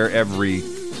on the air every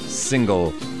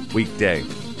single weekday.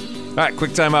 All right,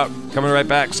 quick timeout. Coming right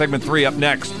back. Segment 3 up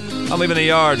next. I'm leaving the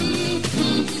yard.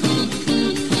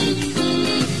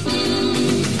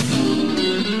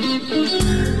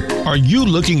 Are you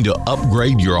looking to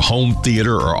upgrade your home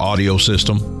theater or audio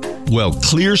system? Well,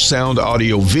 Clear Sound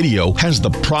Audio Video has the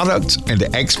products and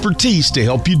expertise to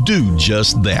help you do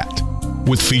just that.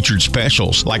 With featured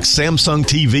specials like Samsung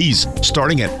TVs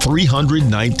starting at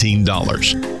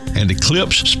 $319 and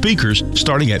Eclipse speakers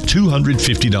starting at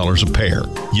 $250 a pair.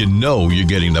 You know you're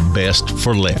getting the best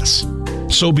for less.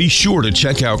 So be sure to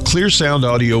check out Clear Sound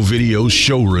Audio Video's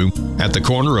showroom at the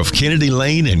corner of Kennedy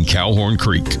Lane and Cowhorn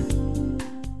Creek.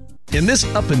 In this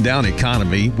up and down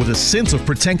economy, with a sense of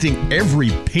protecting every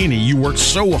penny you worked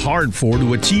so hard for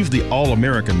to achieve the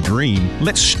all-American dream,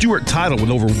 let Stewart Title, with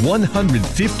over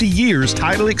 150 years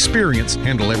title experience,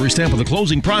 handle every step of the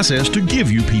closing process to give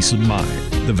you peace of mind.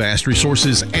 The vast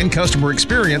resources and customer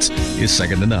experience is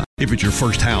second to none. If it's your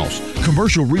first house,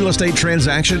 commercial real estate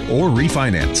transaction, or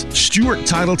refinance, Stewart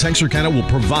Title Texarkana will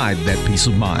provide that peace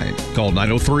of mind. Call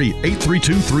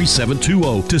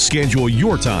 903-832-3720 to schedule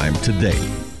your time today.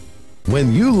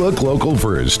 When you look local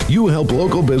first, you help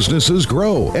local businesses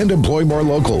grow and employ more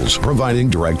locals, providing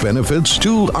direct benefits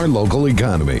to our local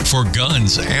economy. For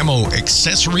guns, ammo,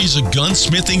 accessories,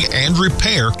 gunsmithing, and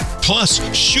repair, plus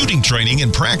shooting training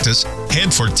and practice,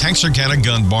 head for Texarkana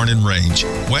Gun Barn and Range,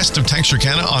 west of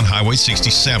Texarkana on Highway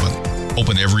 67.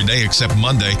 Open every day except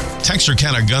Monday.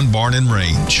 Texarkana Gun Barn and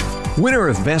Range. Winner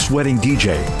of Best Wedding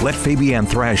DJ. Let Fabienne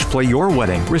Thrash play your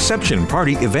wedding, reception,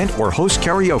 party, event, or host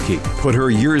karaoke. Put her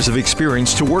years of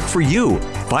experience to work for you.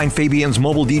 Find Fabienne's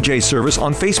mobile DJ service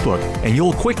on Facebook, and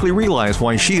you'll quickly realize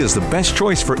why she is the best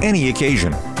choice for any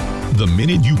occasion. The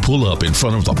minute you pull up in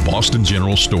front of the Boston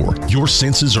General Store, your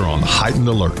senses are on heightened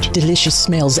alert. Delicious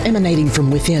smells emanating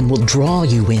from within will draw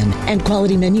you in, and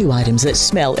quality menu items that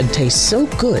smell and taste so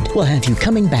good will have you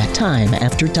coming back time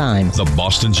after time. The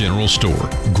Boston General Store.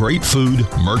 Great food,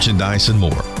 merchandise, and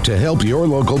more. To help your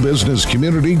local business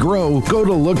community grow, go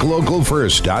to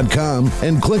looklocalfirst.com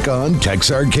and click on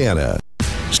Texarkana.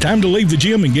 It's time to leave the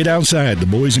gym and get outside. The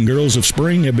boys and girls of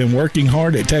spring have been working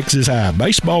hard at Texas High.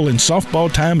 Baseball and softball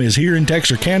time is here in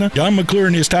Texarkana. Don McClure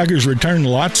and his Tigers returned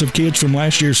lots of kids from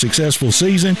last year's successful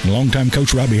season. Longtime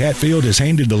coach Robbie Hatfield has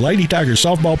handed the Lady Tigers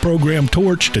softball program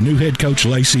torch to new head coach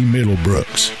Lacey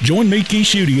Middlebrooks. Join me, Keith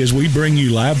Schutte, as we bring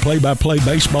you live play-by-play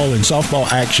baseball and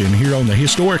softball action here on the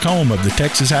historic home of the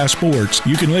Texas High Sports.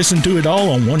 You can listen to it all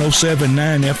on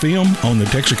 107.9 FM, on the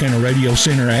Texarkana Radio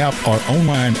Center app, or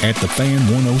online at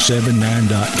thefan1079.com.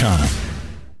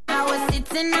 I was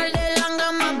sitting all day long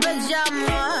on my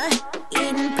pajama,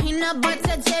 eating peanut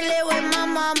butter jelly with my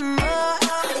mama.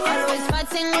 Always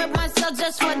fighting with myself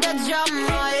just for the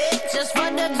drama, just for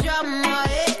the drama,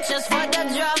 just for the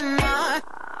drama.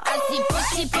 I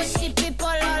see pushy people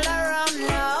all around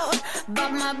now,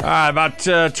 but my job. All right, about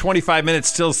 25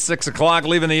 minutes till 6 o'clock.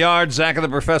 Leaving the yard. Zach and the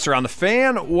Professor on the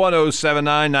Fan.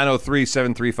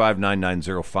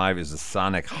 1079-903-735-9905 is the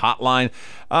Sonic hotline.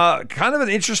 Kind of an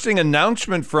interesting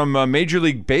announcement from Major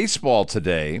League Baseball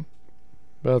today.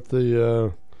 About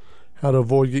the how to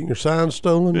avoid getting your sign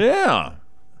stolen? Yeah.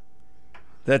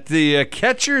 That the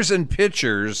catchers and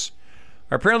pitchers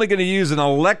are apparently going to use an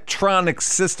electronic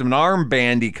system, an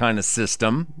armbandy kind of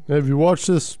system. Have you watched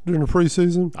this during the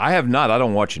preseason? I have not. I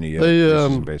don't watch any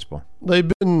preseason baseball.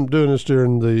 They've been doing this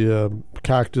during the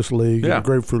Cactus League and the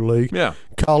Grapefruit League. Yeah.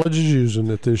 College is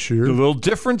using it this year. A little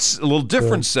different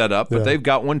setup, but they've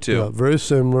got one too. Yeah, very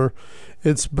similar.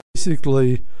 It's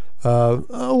basically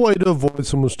a way to avoid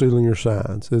someone stealing your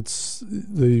signs.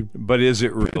 But is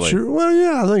it really? Picture, well,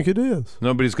 yeah, I think it is.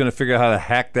 Nobody's going to figure out how to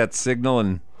hack that signal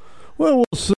and. Well,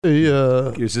 we'll see.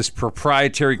 Is this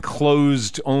proprietary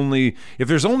closed only? If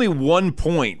there's only 1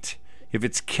 point, if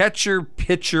it's catcher,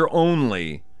 pitcher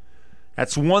only,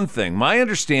 that's one thing. My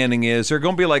understanding is there are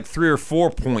going to be like 3 or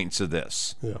 4 points of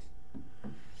this. Yeah.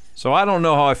 So I don't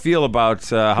know how I feel about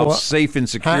how safe and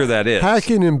secure that is.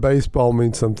 Hacking in baseball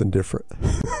means something different.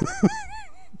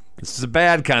 This is a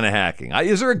bad kind of hacking.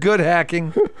 Is there a good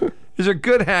hacking? Is there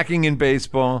good hacking in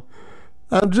baseball?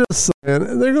 I'm just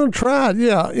saying, they're going to try it.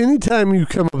 Yeah, anytime you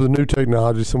come up with a new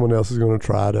technology, someone else is going to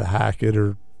try to hack it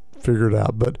or figure it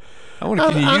out. But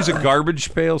can you use a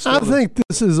garbage pail? I think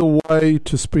this is a way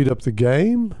to speed up the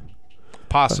game.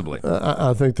 Possibly.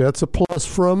 I think that's a plus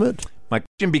from it. My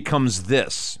question becomes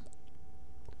this.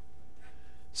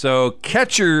 So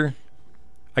catcher,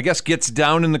 I guess, gets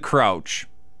down in the crouch.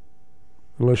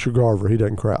 Unless you're Garver, he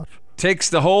doesn't crouch. Takes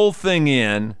the whole thing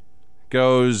in,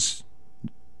 goes...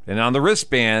 And on the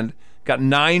wristband, got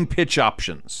 9 pitch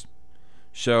options.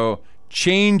 So,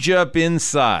 change up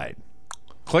inside.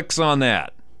 Clicks on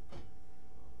that.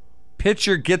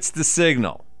 Pitcher gets the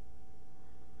signal.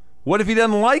 What if he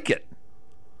doesn't like it?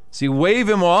 Does he wave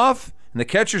him off, and the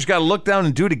catcher's got to look down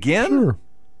and do it again?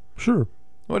 Sure.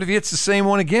 What if he hits the same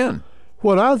one again?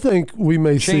 What I think we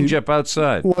may change up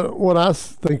outside. What I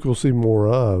think we'll see more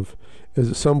of is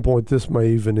at some point this may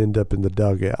even end up in the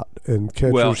dugout, and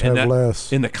catchers have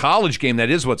less. In the college game, that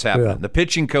is what's happening. Yeah. The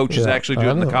pitching coach is actually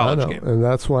doing the college game. And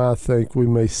that's why I think we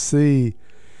may see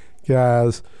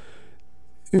guys,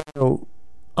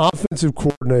 offensive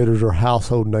coordinators are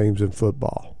household names in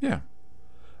football. Yeah.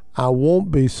 I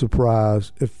won't be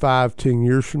surprised if 5-10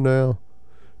 years from now,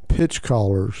 pitch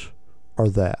callers are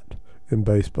that in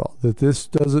baseball. That this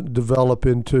doesn't develop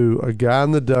into a guy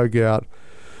in the dugout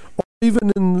or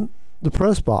even in the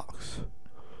press box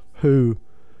who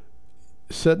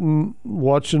sitting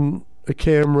watching a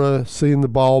camera, seeing the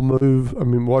ball move,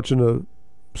 watching a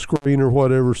screen or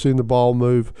whatever, seeing the ball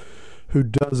move, who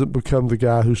doesn't become the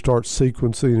guy who starts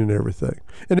sequencing and everything.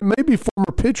 And it may be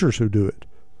former pitchers who do it.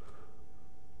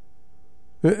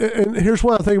 And here's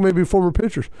why I think it may be former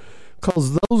pitchers.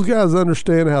 Because those guys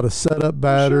understand how to set up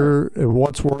batter and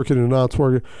what's working and not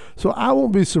working. So I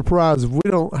won't be surprised if we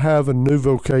don't have a new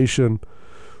vocation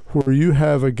where you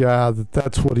have a guy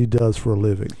that's what he does for a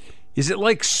living. Is it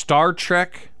like Star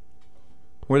Trek,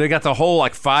 where they got the whole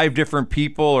 5 different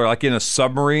people, or like in a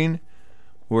submarine,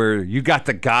 where you got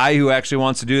the guy who actually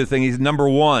wants to do the thing, he's number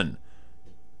 1,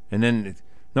 and then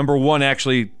number 1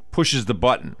 actually pushes the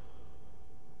button?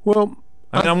 Well,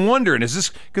 I'm wondering, is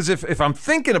this, because if I'm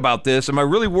thinking about this, am I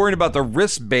really worried about the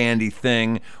wristbandy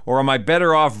thing, or am I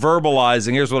better off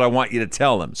verbalizing, here's what I want you to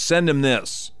tell him, send him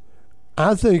this?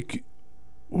 I think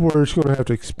where it's going to have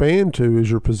to expand to is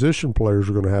your position players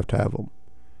are going to have them.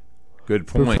 Good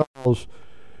point. Because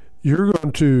you're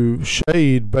going to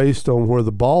shade based on where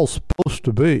the ball's supposed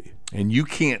to be. And you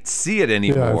can't see it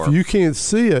anymore. Yeah, if you can't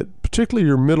see it, particularly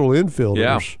your middle infielders.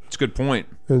 Yeah, it's a good point.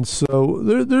 And so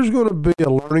there's going to be a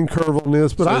learning curve on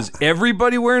this. But is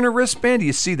everybody wearing a wristband? Do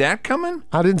you see that coming?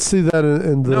 I didn't see that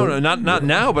in the... No, not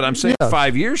now, but I'm saying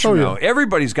 5 years from now.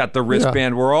 Everybody's got the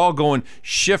wristband. We're all going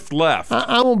shift left.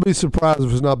 I won't be surprised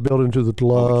if it's not built into the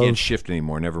glove. We can't shift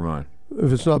anymore. Never mind.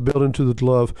 If it's not built into the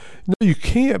glove. No, you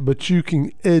can't, but you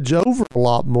can edge over a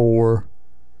lot more.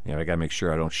 Yeah, I got to make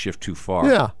sure I don't shift too far.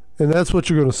 Yeah, and that's what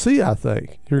you're going to see, I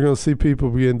think. You're going to see people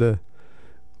begin to...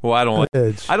 Well, I don't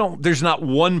edge. There's not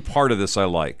one part of this I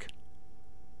like.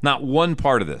 Not one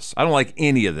part of this. I don't like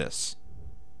any of this.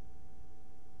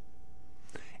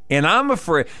 And I'm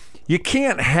afraid you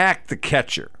can't hack the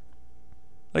catcher.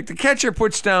 Like the catcher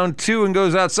puts down 2 and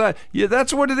goes outside. Yeah,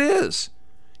 that's what it is.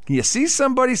 Can you see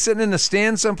somebody sitting in the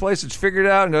stand someplace that's figured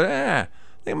out and go, I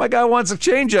think my guy wants a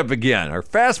changeup again, or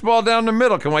fastball down the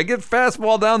middle. Can I get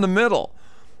fastball down the middle?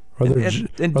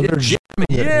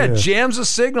 jams a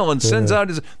signal and sends out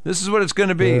this is what it's going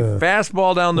to be.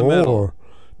 Fastball down the middle.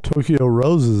 Tokyo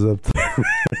Rose is up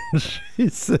there.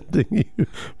 She's sending you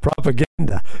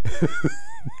propaganda.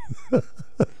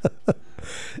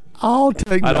 All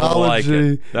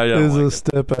technology is a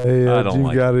step ahead.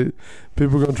 You've got it.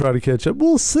 People are going to try to catch up.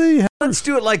 We'll see. Let's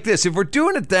do it like this. If we're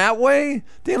doing it that way,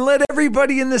 then let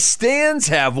everybody in the stands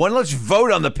have one. Let's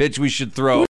vote on the pitch we should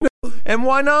throw. And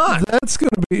why not? That's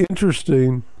going to be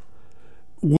interesting.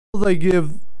 Will they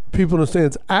give people in the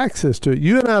stands access to it?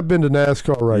 You and I have been to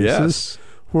NASCAR races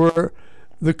where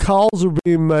the calls are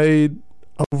being made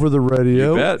over the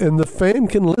radio, and the fan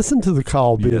can listen to the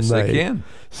call being made. Yes, they can.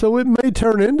 So it may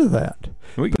turn into that.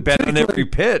 We can bet on every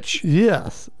pitch.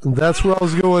 Yes, and that's where I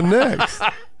was going next.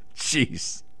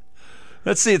 Jeez.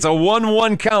 Let's see. It's a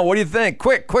 1-1 count. What do you think?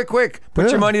 Quick. Put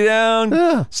your money down.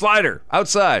 Yeah. Slider,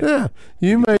 outside. Yeah.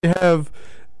 You may have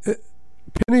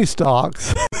penny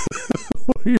stocks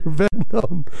where you're betting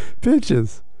on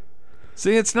pitches.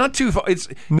 See, it's not too far. It's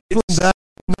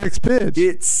next pitch.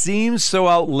 It seems so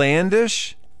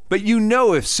outlandish, but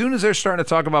as soon as they're starting to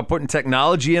talk about putting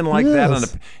technology in like that on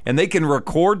and they can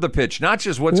record the pitch, not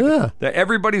just that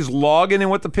everybody's logging in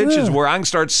what the pitch is, where I can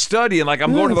start studying like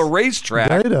I'm going to the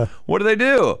racetrack. Data. What do they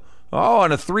do? Oh,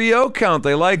 on a 3-0 count,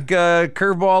 they like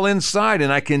curveball inside,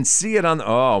 and I can see it on.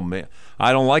 Oh man,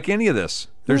 I don't like any of this.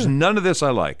 There's none of this I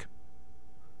like.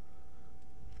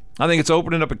 I think it's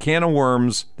opening up a can of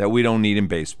worms that we don't need in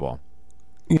baseball.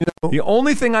 The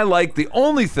only thing I like,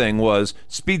 was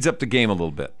speeds up the game a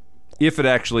little bit, if it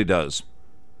actually does.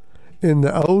 In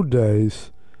the old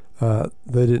days,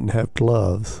 they didn't have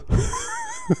gloves.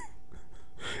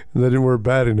 They didn't wear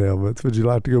batting helmets. Would you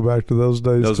like to go back to those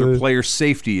days? Those are player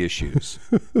safety issues.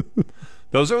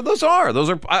 Those are.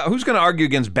 Who's going to argue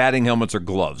against batting helmets or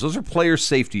gloves? Those are player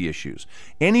safety issues.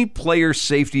 Any player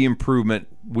safety improvement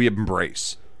we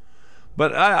embrace.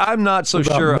 But I'm not so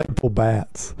sure. Maple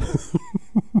bats.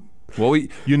 Well,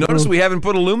 you notice we haven't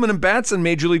put aluminum bats in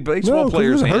Major League Baseball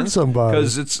players' hands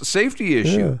because it's a safety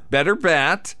issue. Yeah. Better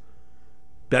bat,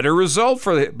 better result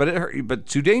but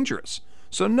too dangerous.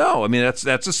 So no, I mean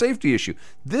that's a safety issue.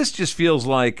 This just feels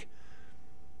like,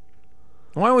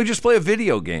 why don't we just play a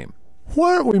video game?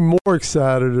 Why aren't we more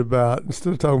excited about,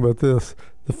 instead of talking about this,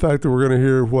 the fact that we're going to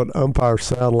hear what umpires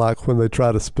sound like when they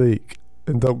try to speak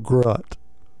and don't grunt?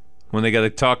 When they got to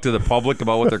talk to the public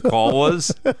about what their call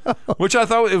was, which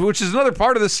is another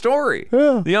part of the story.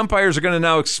 Yeah. The umpires are going to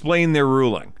now explain their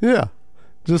ruling. Yeah,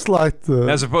 just like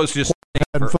as opposed to just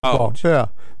football. Out. Yeah,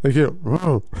 they get.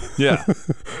 Yeah.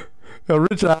 Now,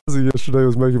 Rich Eisen yesterday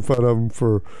was making fun of them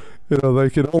for, they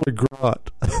can only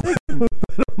grunt. They don't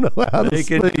know how to speak.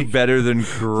 They can do better than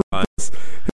grunt. He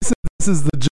said this is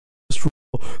the just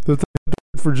rule that they had to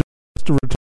wait for Joe to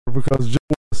retire because Joe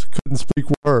couldn't speak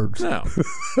words. No. I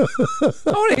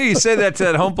want to hear you say that to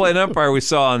that home plate umpire we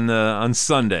saw on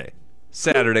Saturday,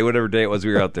 whatever day it was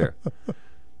we were out there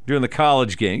during the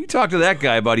college game. You talk to that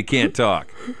guy about he can't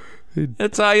talk.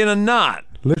 That's how you in a knot.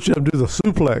 Let you do the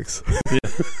suplex.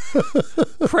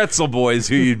 Yeah. Pretzel boys,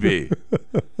 who you'd be.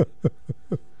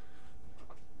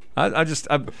 I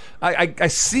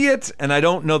see it, and I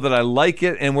don't know that I like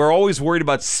it, and we're always worried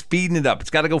about speeding it up. It's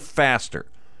got to go faster.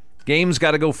 Game's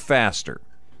got to go faster.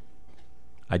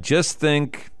 I just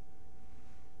think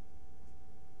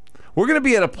we're going to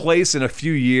be at a place in a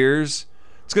few years.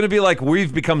 It's going to be like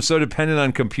we've become so dependent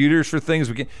on computers for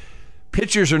things.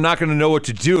 Pitchers are not going to know what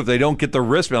to do if they don't get the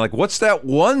wristband. Like, what's that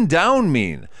one down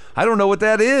mean? I don't know what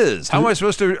that is. How am I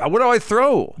supposed to? What do I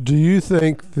throw? Do you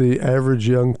think the average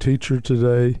young teacher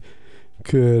today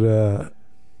could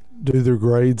do their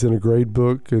grades in a grade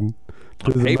book and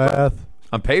do the math?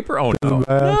 On paper? Oh, no.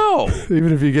 No.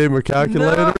 Even if you gave them a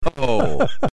calculator? No.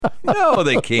 No,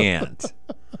 they can't.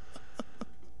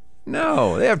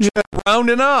 No, they have trouble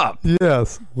rounding up.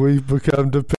 Yes, we've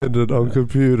become dependent on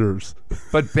computers.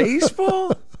 But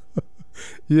baseball?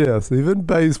 Yes, even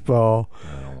baseball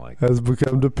has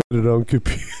become dependent on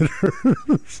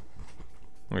computers.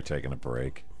 We're taking a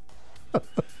break.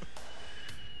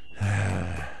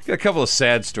 Got a couple of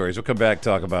sad stories. We'll come back,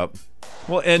 talk about.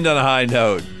 We'll end on a high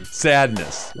note.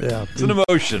 Sadness. Yeah. It's an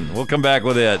emotion. We'll come back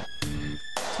with it.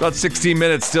 It's about 16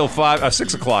 minutes till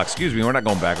 6 o'clock. Excuse me. We're not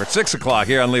going backwards. 6 o'clock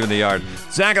here on Leaving the Yard.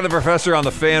 Zach and the Professor on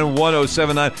the Fan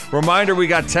 107.9. Reminder, we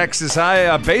got Texas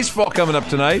High baseball coming up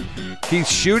tonight. Keith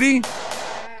Schutte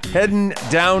heading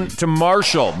down to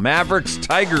Marshall. Mavericks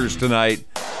Tigers tonight.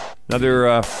 Another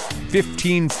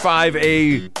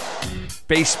 15-5A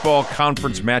baseball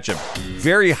conference matchup.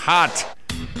 Very hot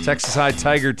Texas High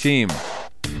Tiger team.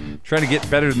 Trying to get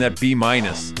better than that B-. We'll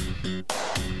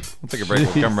take a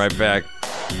break. We'll come right back.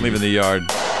 leaving the yard.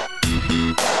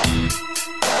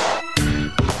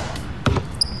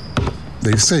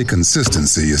 They say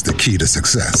consistency is the key to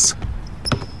success.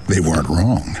 They weren't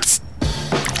wrong.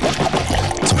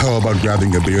 So how about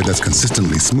grabbing a beer that's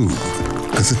consistently smooth,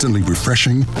 consistently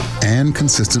refreshing, and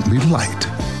consistently light?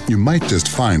 You might just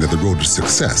find that the road to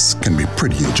success can be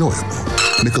pretty enjoyable.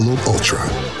 Michelob Ultra,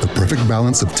 the perfect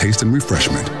balance of taste and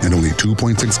refreshment, and only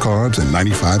 2.6 carbs and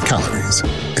 95 calories.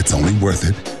 It's only worth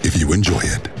it if you enjoy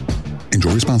it.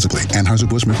 Enjoy responsibly.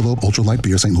 Anheuser-Busch Michelob Ultra Light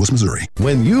Beer, St. Louis, Missouri.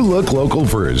 When you look local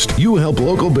first, you help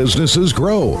local businesses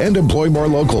grow and employ more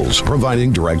locals,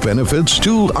 providing direct benefits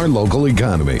to our local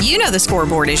economy. You know the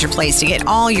Scoreboard is your place to get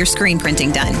all your screen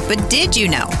printing done. But did you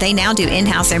know they now do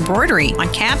in-house embroidery on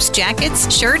caps,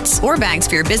 jackets, shirts, or bags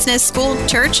for your business, school,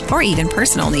 church, or even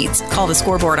personal needs? Call the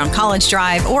Scoreboard on College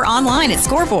Drive or online at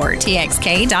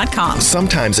scoreboardtxk.com.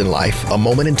 Sometimes in life, a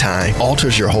moment in time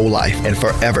alters your whole life and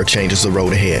forever changes the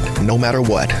road ahead. No matter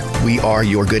what, we are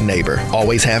your good neighbor.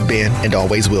 Always have been and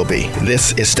always will be.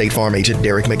 This is State Farm Agent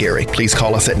Derek McGarry. Please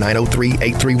call us at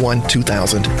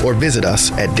 903-831-2000 or visit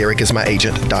us at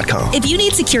derekismyagent.com. If you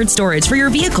need secured storage for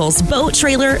your vehicles, boat,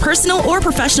 trailer, personal, or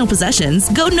professional possessions,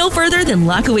 go no further than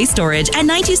Lockaway Storage at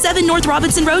 927 North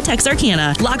Robinson Road,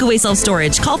 Texarkana. Lockaway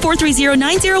Self-Storage. Call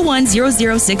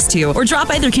 430-901-0062 or drop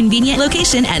by their convenient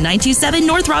location at 927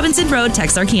 North Robinson Road,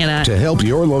 Texarkana. To help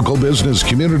your local business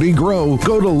community grow,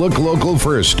 go to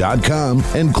looklocalfirst.com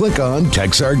and click on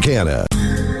Texarkana.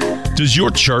 Does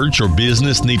your church or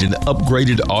business need an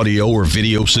upgraded audio or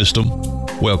video system?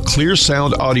 Well, Clear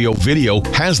Sound Audio Video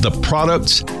has the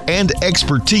products and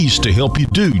expertise to help you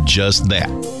do just that.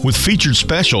 With featured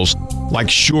specials like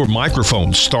Shure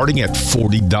microphones starting at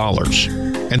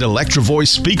 $40 and Electro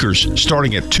Voice speakers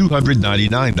starting at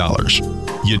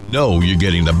 $299. You know you're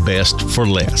getting the best for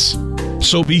less.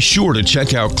 So be sure to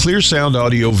check out Clear Sound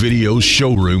Audio Video's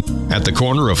showroom at the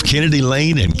corner of Kennedy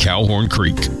Lane and Cowhorn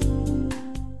Creek.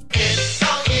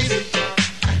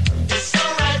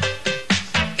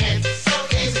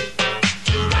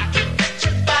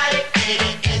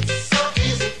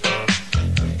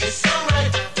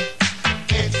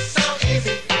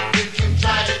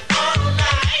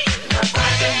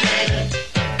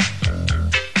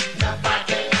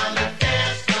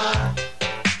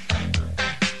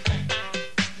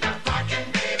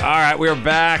 We're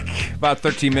back. About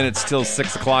 13 minutes till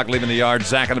 6 o'clock, leaving the yard.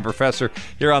 Zach and the Professor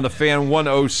here on the Fan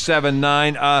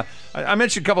 107.9. I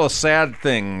mentioned a couple of sad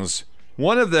things.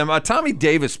 One of them, Tommy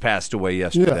Davis passed away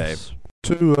yesterday. Yes.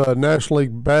 2 National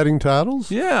League batting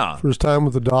titles. Yeah. For his time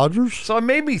with the Dodgers. So it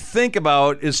made me think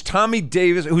about, is Tommy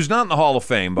Davis, who's not in the Hall of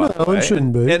Fame, by the way. No, it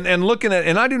shouldn't be. And looking at,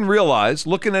 and I didn't realize,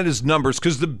 looking at his numbers,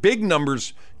 because the big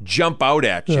numbers jump out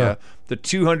at you. Yeah. The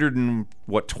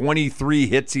 223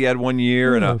 hits he had one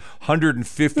year and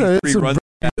 153 runs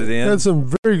batted in. Had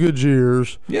some very good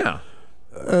years. Yeah.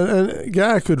 And a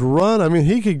guy could run. I mean,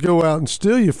 he could go out and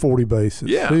steal you 40 bases.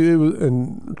 Yeah.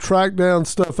 And track down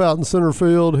stuff out in center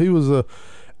field. He was a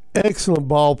excellent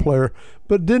ball player,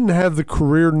 but didn't have the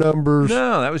career numbers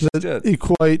that was just it.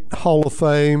 Equate Hall of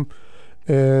Fame.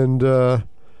 And I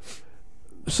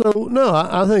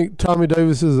think Tommy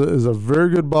Davis is a very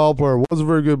good ball player, was a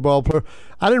very good ball player.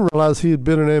 I didn't realize he had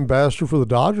been an ambassador for the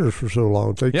Dodgers for so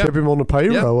long. They kept him on the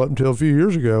payroll up until a few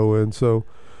years ago. And so,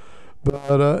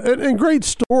 but and great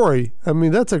story. I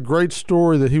mean, that's a great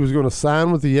story that he was going to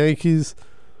sign with the Yankees,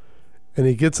 and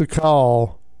he gets a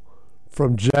call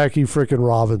from Jackie frickin'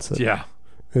 Robinson. Yeah.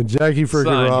 And Jackie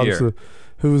frickin' Robinson,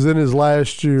 who was in his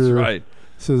last year,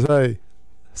 says, hey,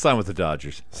 sign with the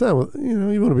Dodgers. Sign with,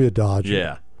 you want to be a Dodger.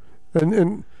 Yeah.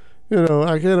 And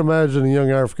I can't imagine a young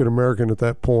African-American at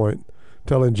that point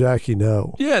telling Jackie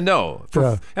no. Yeah, no.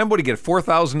 And what did he get,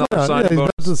 $4,000 signing he's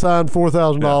bonus? about to sign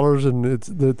 $4,000, and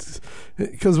it's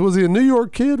because was he a New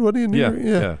York kid? Wasn't he a New York?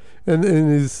 Yeah. And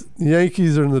his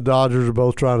Yankees and the Dodgers are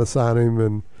both trying to sign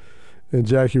him, and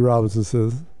Jackie Robinson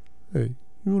says, hey,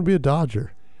 you want to be a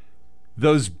Dodger.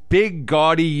 Those big,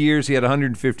 gaudy years, he had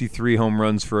 153 home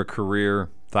runs for a career,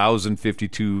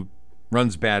 1,052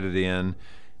 runs batted in,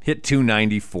 hit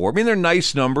 294. I mean, they're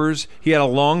nice numbers. He had a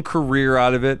long career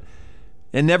out of it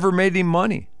and never made any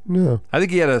money. Yeah. I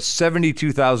think he had a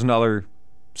 $72,000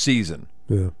 season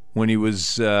when he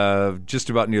was just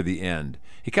about near the end.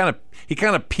 He kind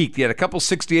of peaked. He had a couple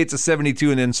 68s of 72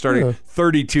 and then started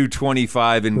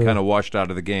 32-25 and kind of washed out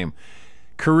of the game.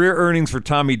 Career earnings for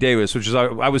Tommy Davis, which is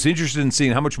I was interested in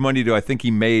seeing how much money do I think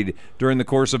he made during the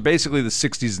course of basically the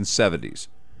 60s and 70s.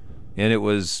 And it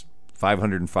was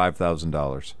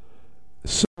 $505,000.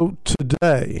 So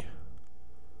today,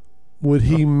 would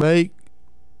he make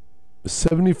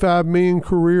 $75 million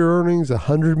career earnings,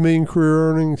 $100 million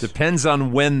career earnings. Depends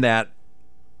on when that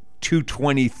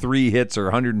 223 hits or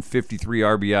 153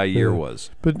 RBI year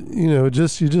was. But you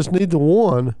just need the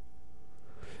one,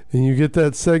 and you get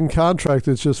that second contract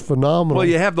that's just phenomenal. Well,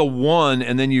 you have the one,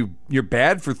 and then you're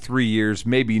bad for 3 years,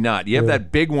 maybe not. You have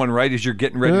that big one right as you're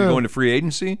getting ready to go into free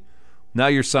agency. Now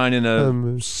you're signing a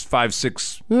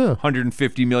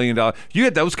 $150 million. You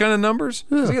get those kind of numbers?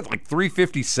 Yeah. You get like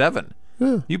 357.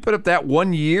 Yeah. You put up that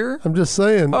 1 year? I'm just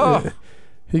saying,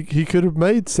 he could have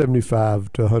made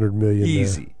 75 to 100 million.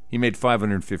 Easy. There. He made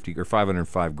 550 or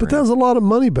 505 grand. But that was a lot of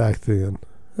money back then.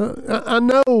 I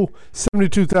know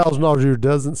 $72,000 a year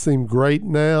doesn't seem great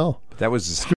now. That was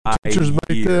his high make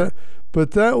year. that,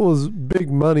 but that was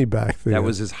big money back then. That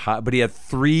was his high, but he had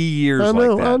 3 years I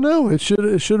know, like that. I know. It should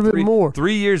have been more.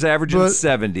 3 years averaging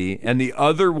 70, and the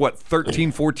other,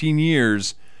 13, 14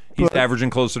 years, he's averaging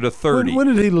closer to 30. When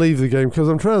did he leave the game? Because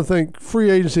I'm trying to think.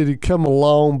 Free agency had come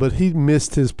along, but he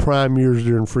missed his prime years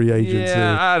during free agency.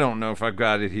 Yeah, I don't know if I've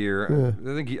got it here.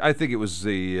 Yeah. I think it was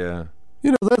the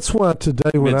that's why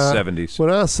today mid-70s. When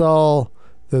I saw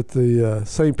that the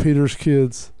St. Peter's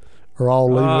kids are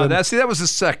all leaving. That was the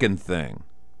second thing.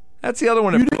 That's the other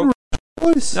one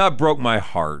that broke my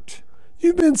heart.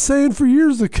 You've been saying for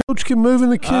years the coach can move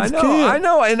and the kids can't. I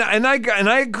know, and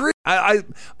I agree. I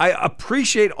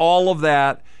appreciate all of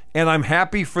that, and I'm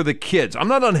happy for the kids. I'm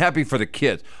not unhappy for the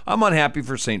kids. I'm unhappy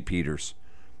for St. Peter's.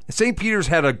 St. Peter's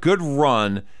had a good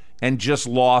run and just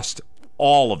lost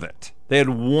all of it. They had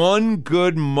one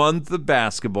good month of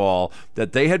basketball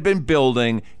that they had been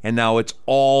building, and now it's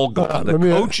all gone. The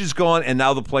coach is gone, and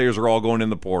now the players are all going in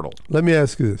the portal. Let me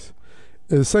ask you this.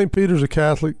 Is St. Peter's a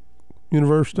Catholic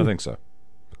university? I think so.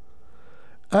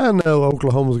 I know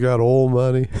Oklahoma's got oil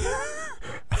money.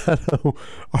 I know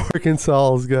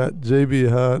Arkansas's got J.B.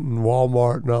 Hunt and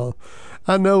Walmart and all.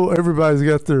 I know everybody's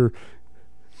got their.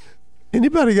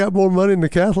 Anybody got more money in the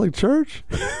Catholic Church?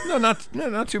 No, not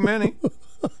too many.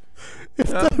 If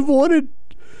they wanted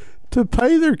to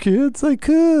pay their kids, they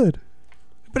could.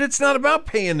 But it's not about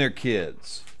paying their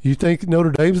kids. You think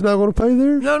Notre Dame's not going to pay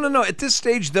theirs? No. At this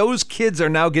stage, those kids are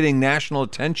now getting national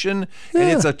attention, and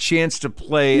it's a chance to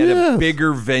play at a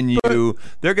bigger venue.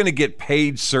 They're going to get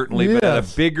paid, certainly, but at a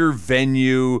bigger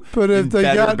venue in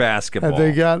better basketball. Had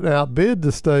they gotten outbid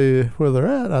to stay where they're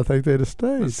at, I think they'd have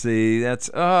stayed. Let's see, that's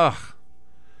the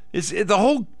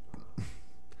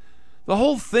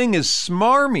whole thing is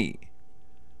smarmy.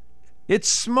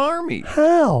 It's smarmy.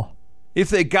 How? If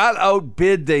they got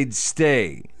outbid, they'd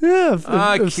stay. Yeah,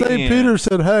 if St. Peter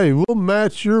said, hey, we'll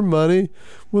match your money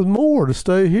with more to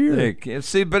stay here.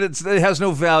 See, but it has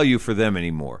no value for them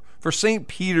anymore. For St.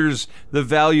 Peter's, the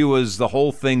value is the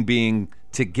whole thing being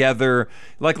together,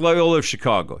 like Loyola of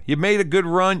Chicago. You made a good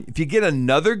run. If you get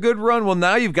another good run, well,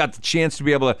 now you've got the chance to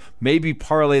be able to maybe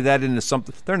parlay that into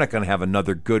something. They're not going to have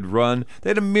another good run.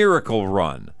 They had a miracle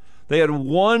run. They had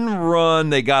one run.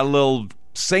 They got a little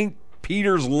St.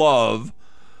 Peter's love,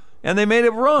 and they made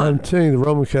it run. I'm telling you, the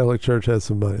Roman Catholic Church has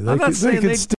some money. I'm not saying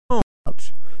they don't.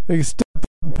 They can step up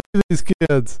and pay these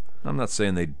kids. I'm not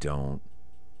saying they don't.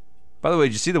 By the way,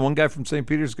 did you see the one guy from St.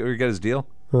 Peter's who got his deal?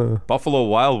 Buffalo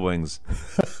Wild Wings.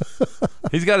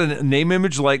 He's got a name,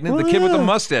 image, likeness. The kid with the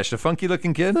mustache, the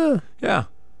funky-looking kid. Yeah.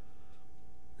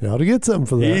 You ought to get something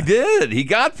for that. He did. He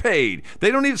got paid.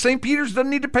 St. Peter's doesn't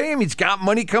need to pay him. He's got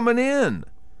money coming in.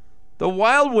 The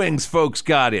Wild Wings folks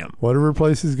got him. Whatever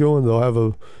place he's going, they'll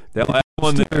have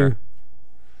one there.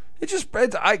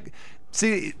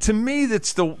 To me,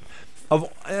 that's and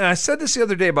I said this the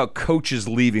other day about coaches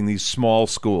leaving these small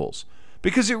schools,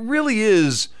 because it really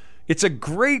is, it's a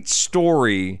great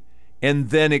story, and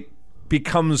then it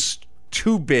becomes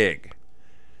too big.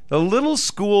 The little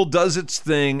school does its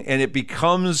thing, and it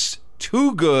becomes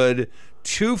too good,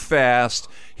 too fast.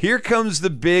 Here comes the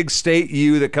big state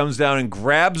U that comes down and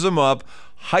grabs him up,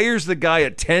 hires the guy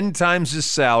at 10 times his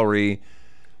salary.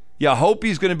 You hope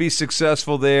he's going to be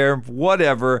successful there,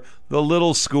 whatever. The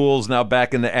little school's now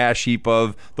back in the ash heap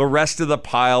of the rest of the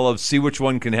pile of see which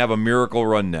one can have a miracle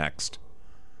run next.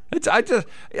 I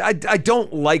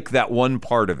don't like that one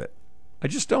part of it. I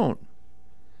just don't.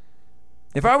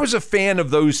 If I was a fan of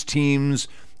those teams,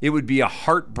 it would be a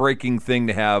heartbreaking thing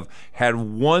to have had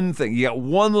one thing. You got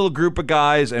one little group of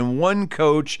guys and one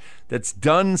coach that's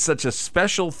done such a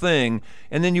special thing,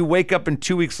 and then you wake up and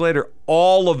 2 weeks later,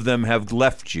 all of them have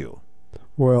left you.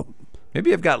 Well,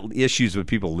 maybe I've got issues with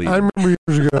people leaving. I remember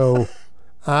years ago,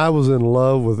 I was in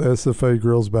love with SFA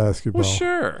girls basketball. Well,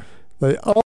 sure. They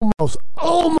almost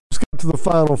got to the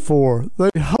Final Four. They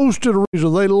hosted a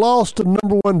regional. They lost to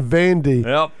number one Vandy.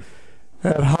 Yep.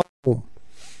 At home.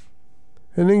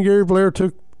 And then Gary Blair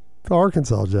took the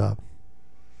Arkansas job.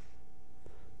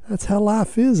 That's how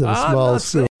life is at a small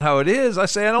school. How it is. I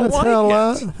say I don't like it. That's how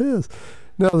life is.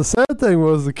 Now, the sad thing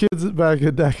was the kids back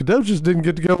at Nacogdoches didn't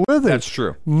get to go with him. That's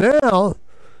true. Now,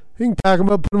 you can pack them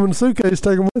up, put them in a suitcase,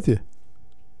 take them with you.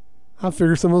 I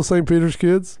figure some of those St. Peter's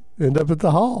kids end up at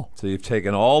the hall. So you've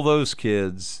taken all those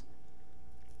kids,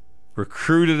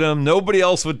 recruited them. Nobody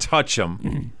else would touch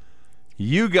them.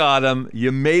 You got them.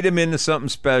 You made them into something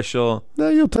special. Now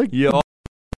you'll take you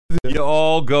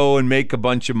all go and make a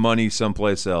bunch of money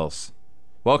someplace else.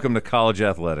 Welcome to college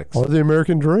athletics. Or the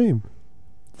American dream.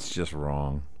 It's just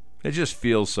wrong. It just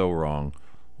feels so wrong.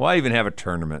 Why even have a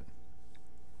tournament?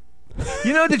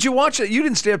 Did you watch it? You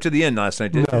didn't stay up to the end last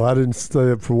night, did you? No, I didn't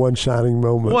stay up for one shining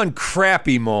moment. One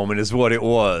crappy moment is what it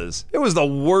was. It was the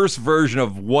worst version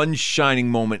of one shining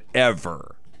moment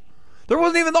ever. There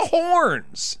wasn't even the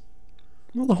horns.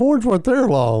 Well, the horns weren't there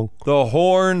long. The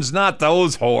horns, not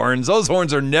those horns. Those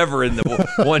horns are never in the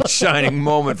one shining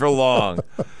moment for long.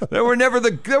 They were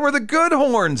the good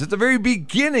horns. At the very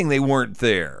beginning, they weren't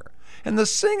there. And the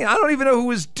singing, I don't even know who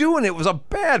was doing it. It was a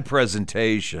bad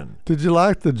presentation. Did you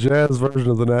like the jazz version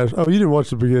of the national? Oh, you didn't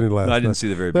watch the beginning last night. I didn't see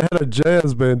the very beginning. They had a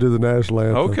jazz band do the national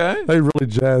anthem. Okay. They really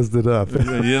jazzed it up. You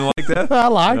didn't like that? I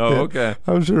liked it. Okay.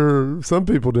 I'm sure some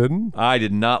people didn't. I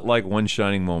did not like one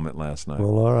shining moment last night.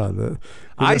 Well, all right.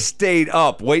 I stayed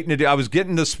up waiting I was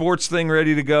getting the sports thing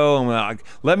ready to go. I'm like,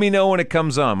 let me know when it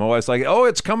comes on. My wife's like, oh,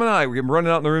 it's coming on. We're running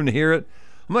out in the room to hear it.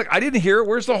 I'm like, I didn't hear it.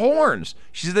 Where's the horns?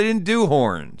 She said they didn't do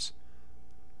horns.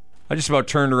 I just about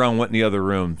turned around, went in the other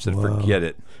room, said, forget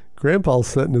it. Grandpa's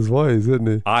set in his ways, isn't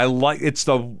he?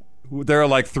 There are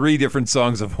like 3 different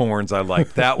songs of horns I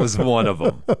like. That was one of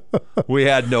them. We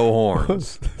had no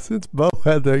horns. Since Bo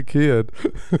had that kid,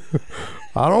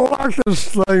 I don't like this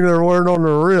thing they're wearing on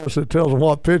their wrist. It tells them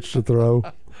what pitch to throw.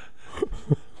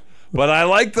 But I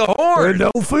like the horns. They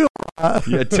don't feel right.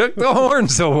 You took the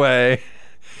horns away.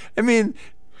 I mean,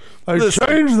 they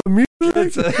changed the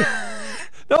music.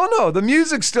 No, the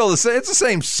music's still the same. It's the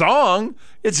same song.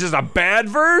 It's just a bad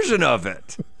version of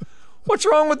it. What's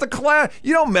wrong with the class?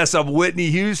 You don't mess up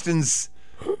Whitney Houston's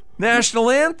national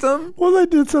anthem. Well, they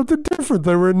did something different.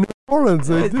 They were in New Orleans.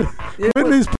 They did.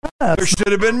 Whitney's past. There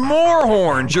should have been more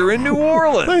horns. You're in New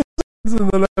Orleans. In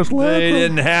the national anthem. They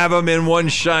didn't have them in one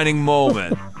shining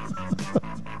moment.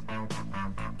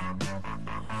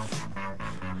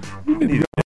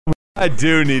 I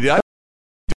do need it.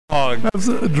 Dog.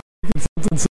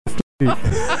 Something soft to eat.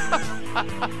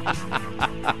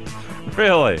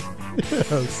 Really?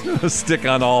 Yes. Stick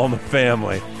on All in the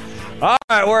Family. All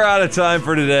right, we're out of time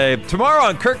for today. Tomorrow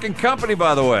on Kirk and Company,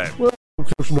 by the way. Well,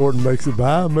 Coach Norton makes it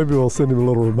by. Maybe we'll send him a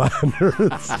little reminder.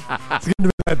 It's getting to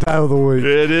be that time of the week.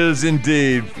 It is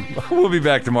indeed. We'll be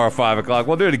back tomorrow 5 o'clock.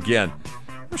 We'll do it again.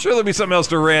 I'm sure there'll be something else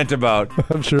to rant about.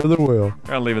 I'm sure there will.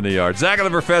 I'm leaving the yard. Zach and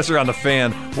the Professor on the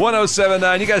Fan.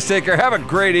 107.9. You guys take care. Have a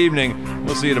great evening.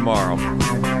 We'll see you tomorrow.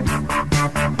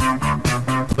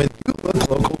 When you look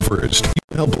local first,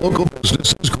 you help local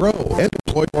businesses grow and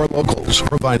employ more locals,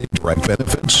 providing direct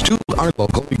benefits to our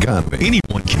local economy.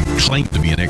 Anyone can claim to be an expert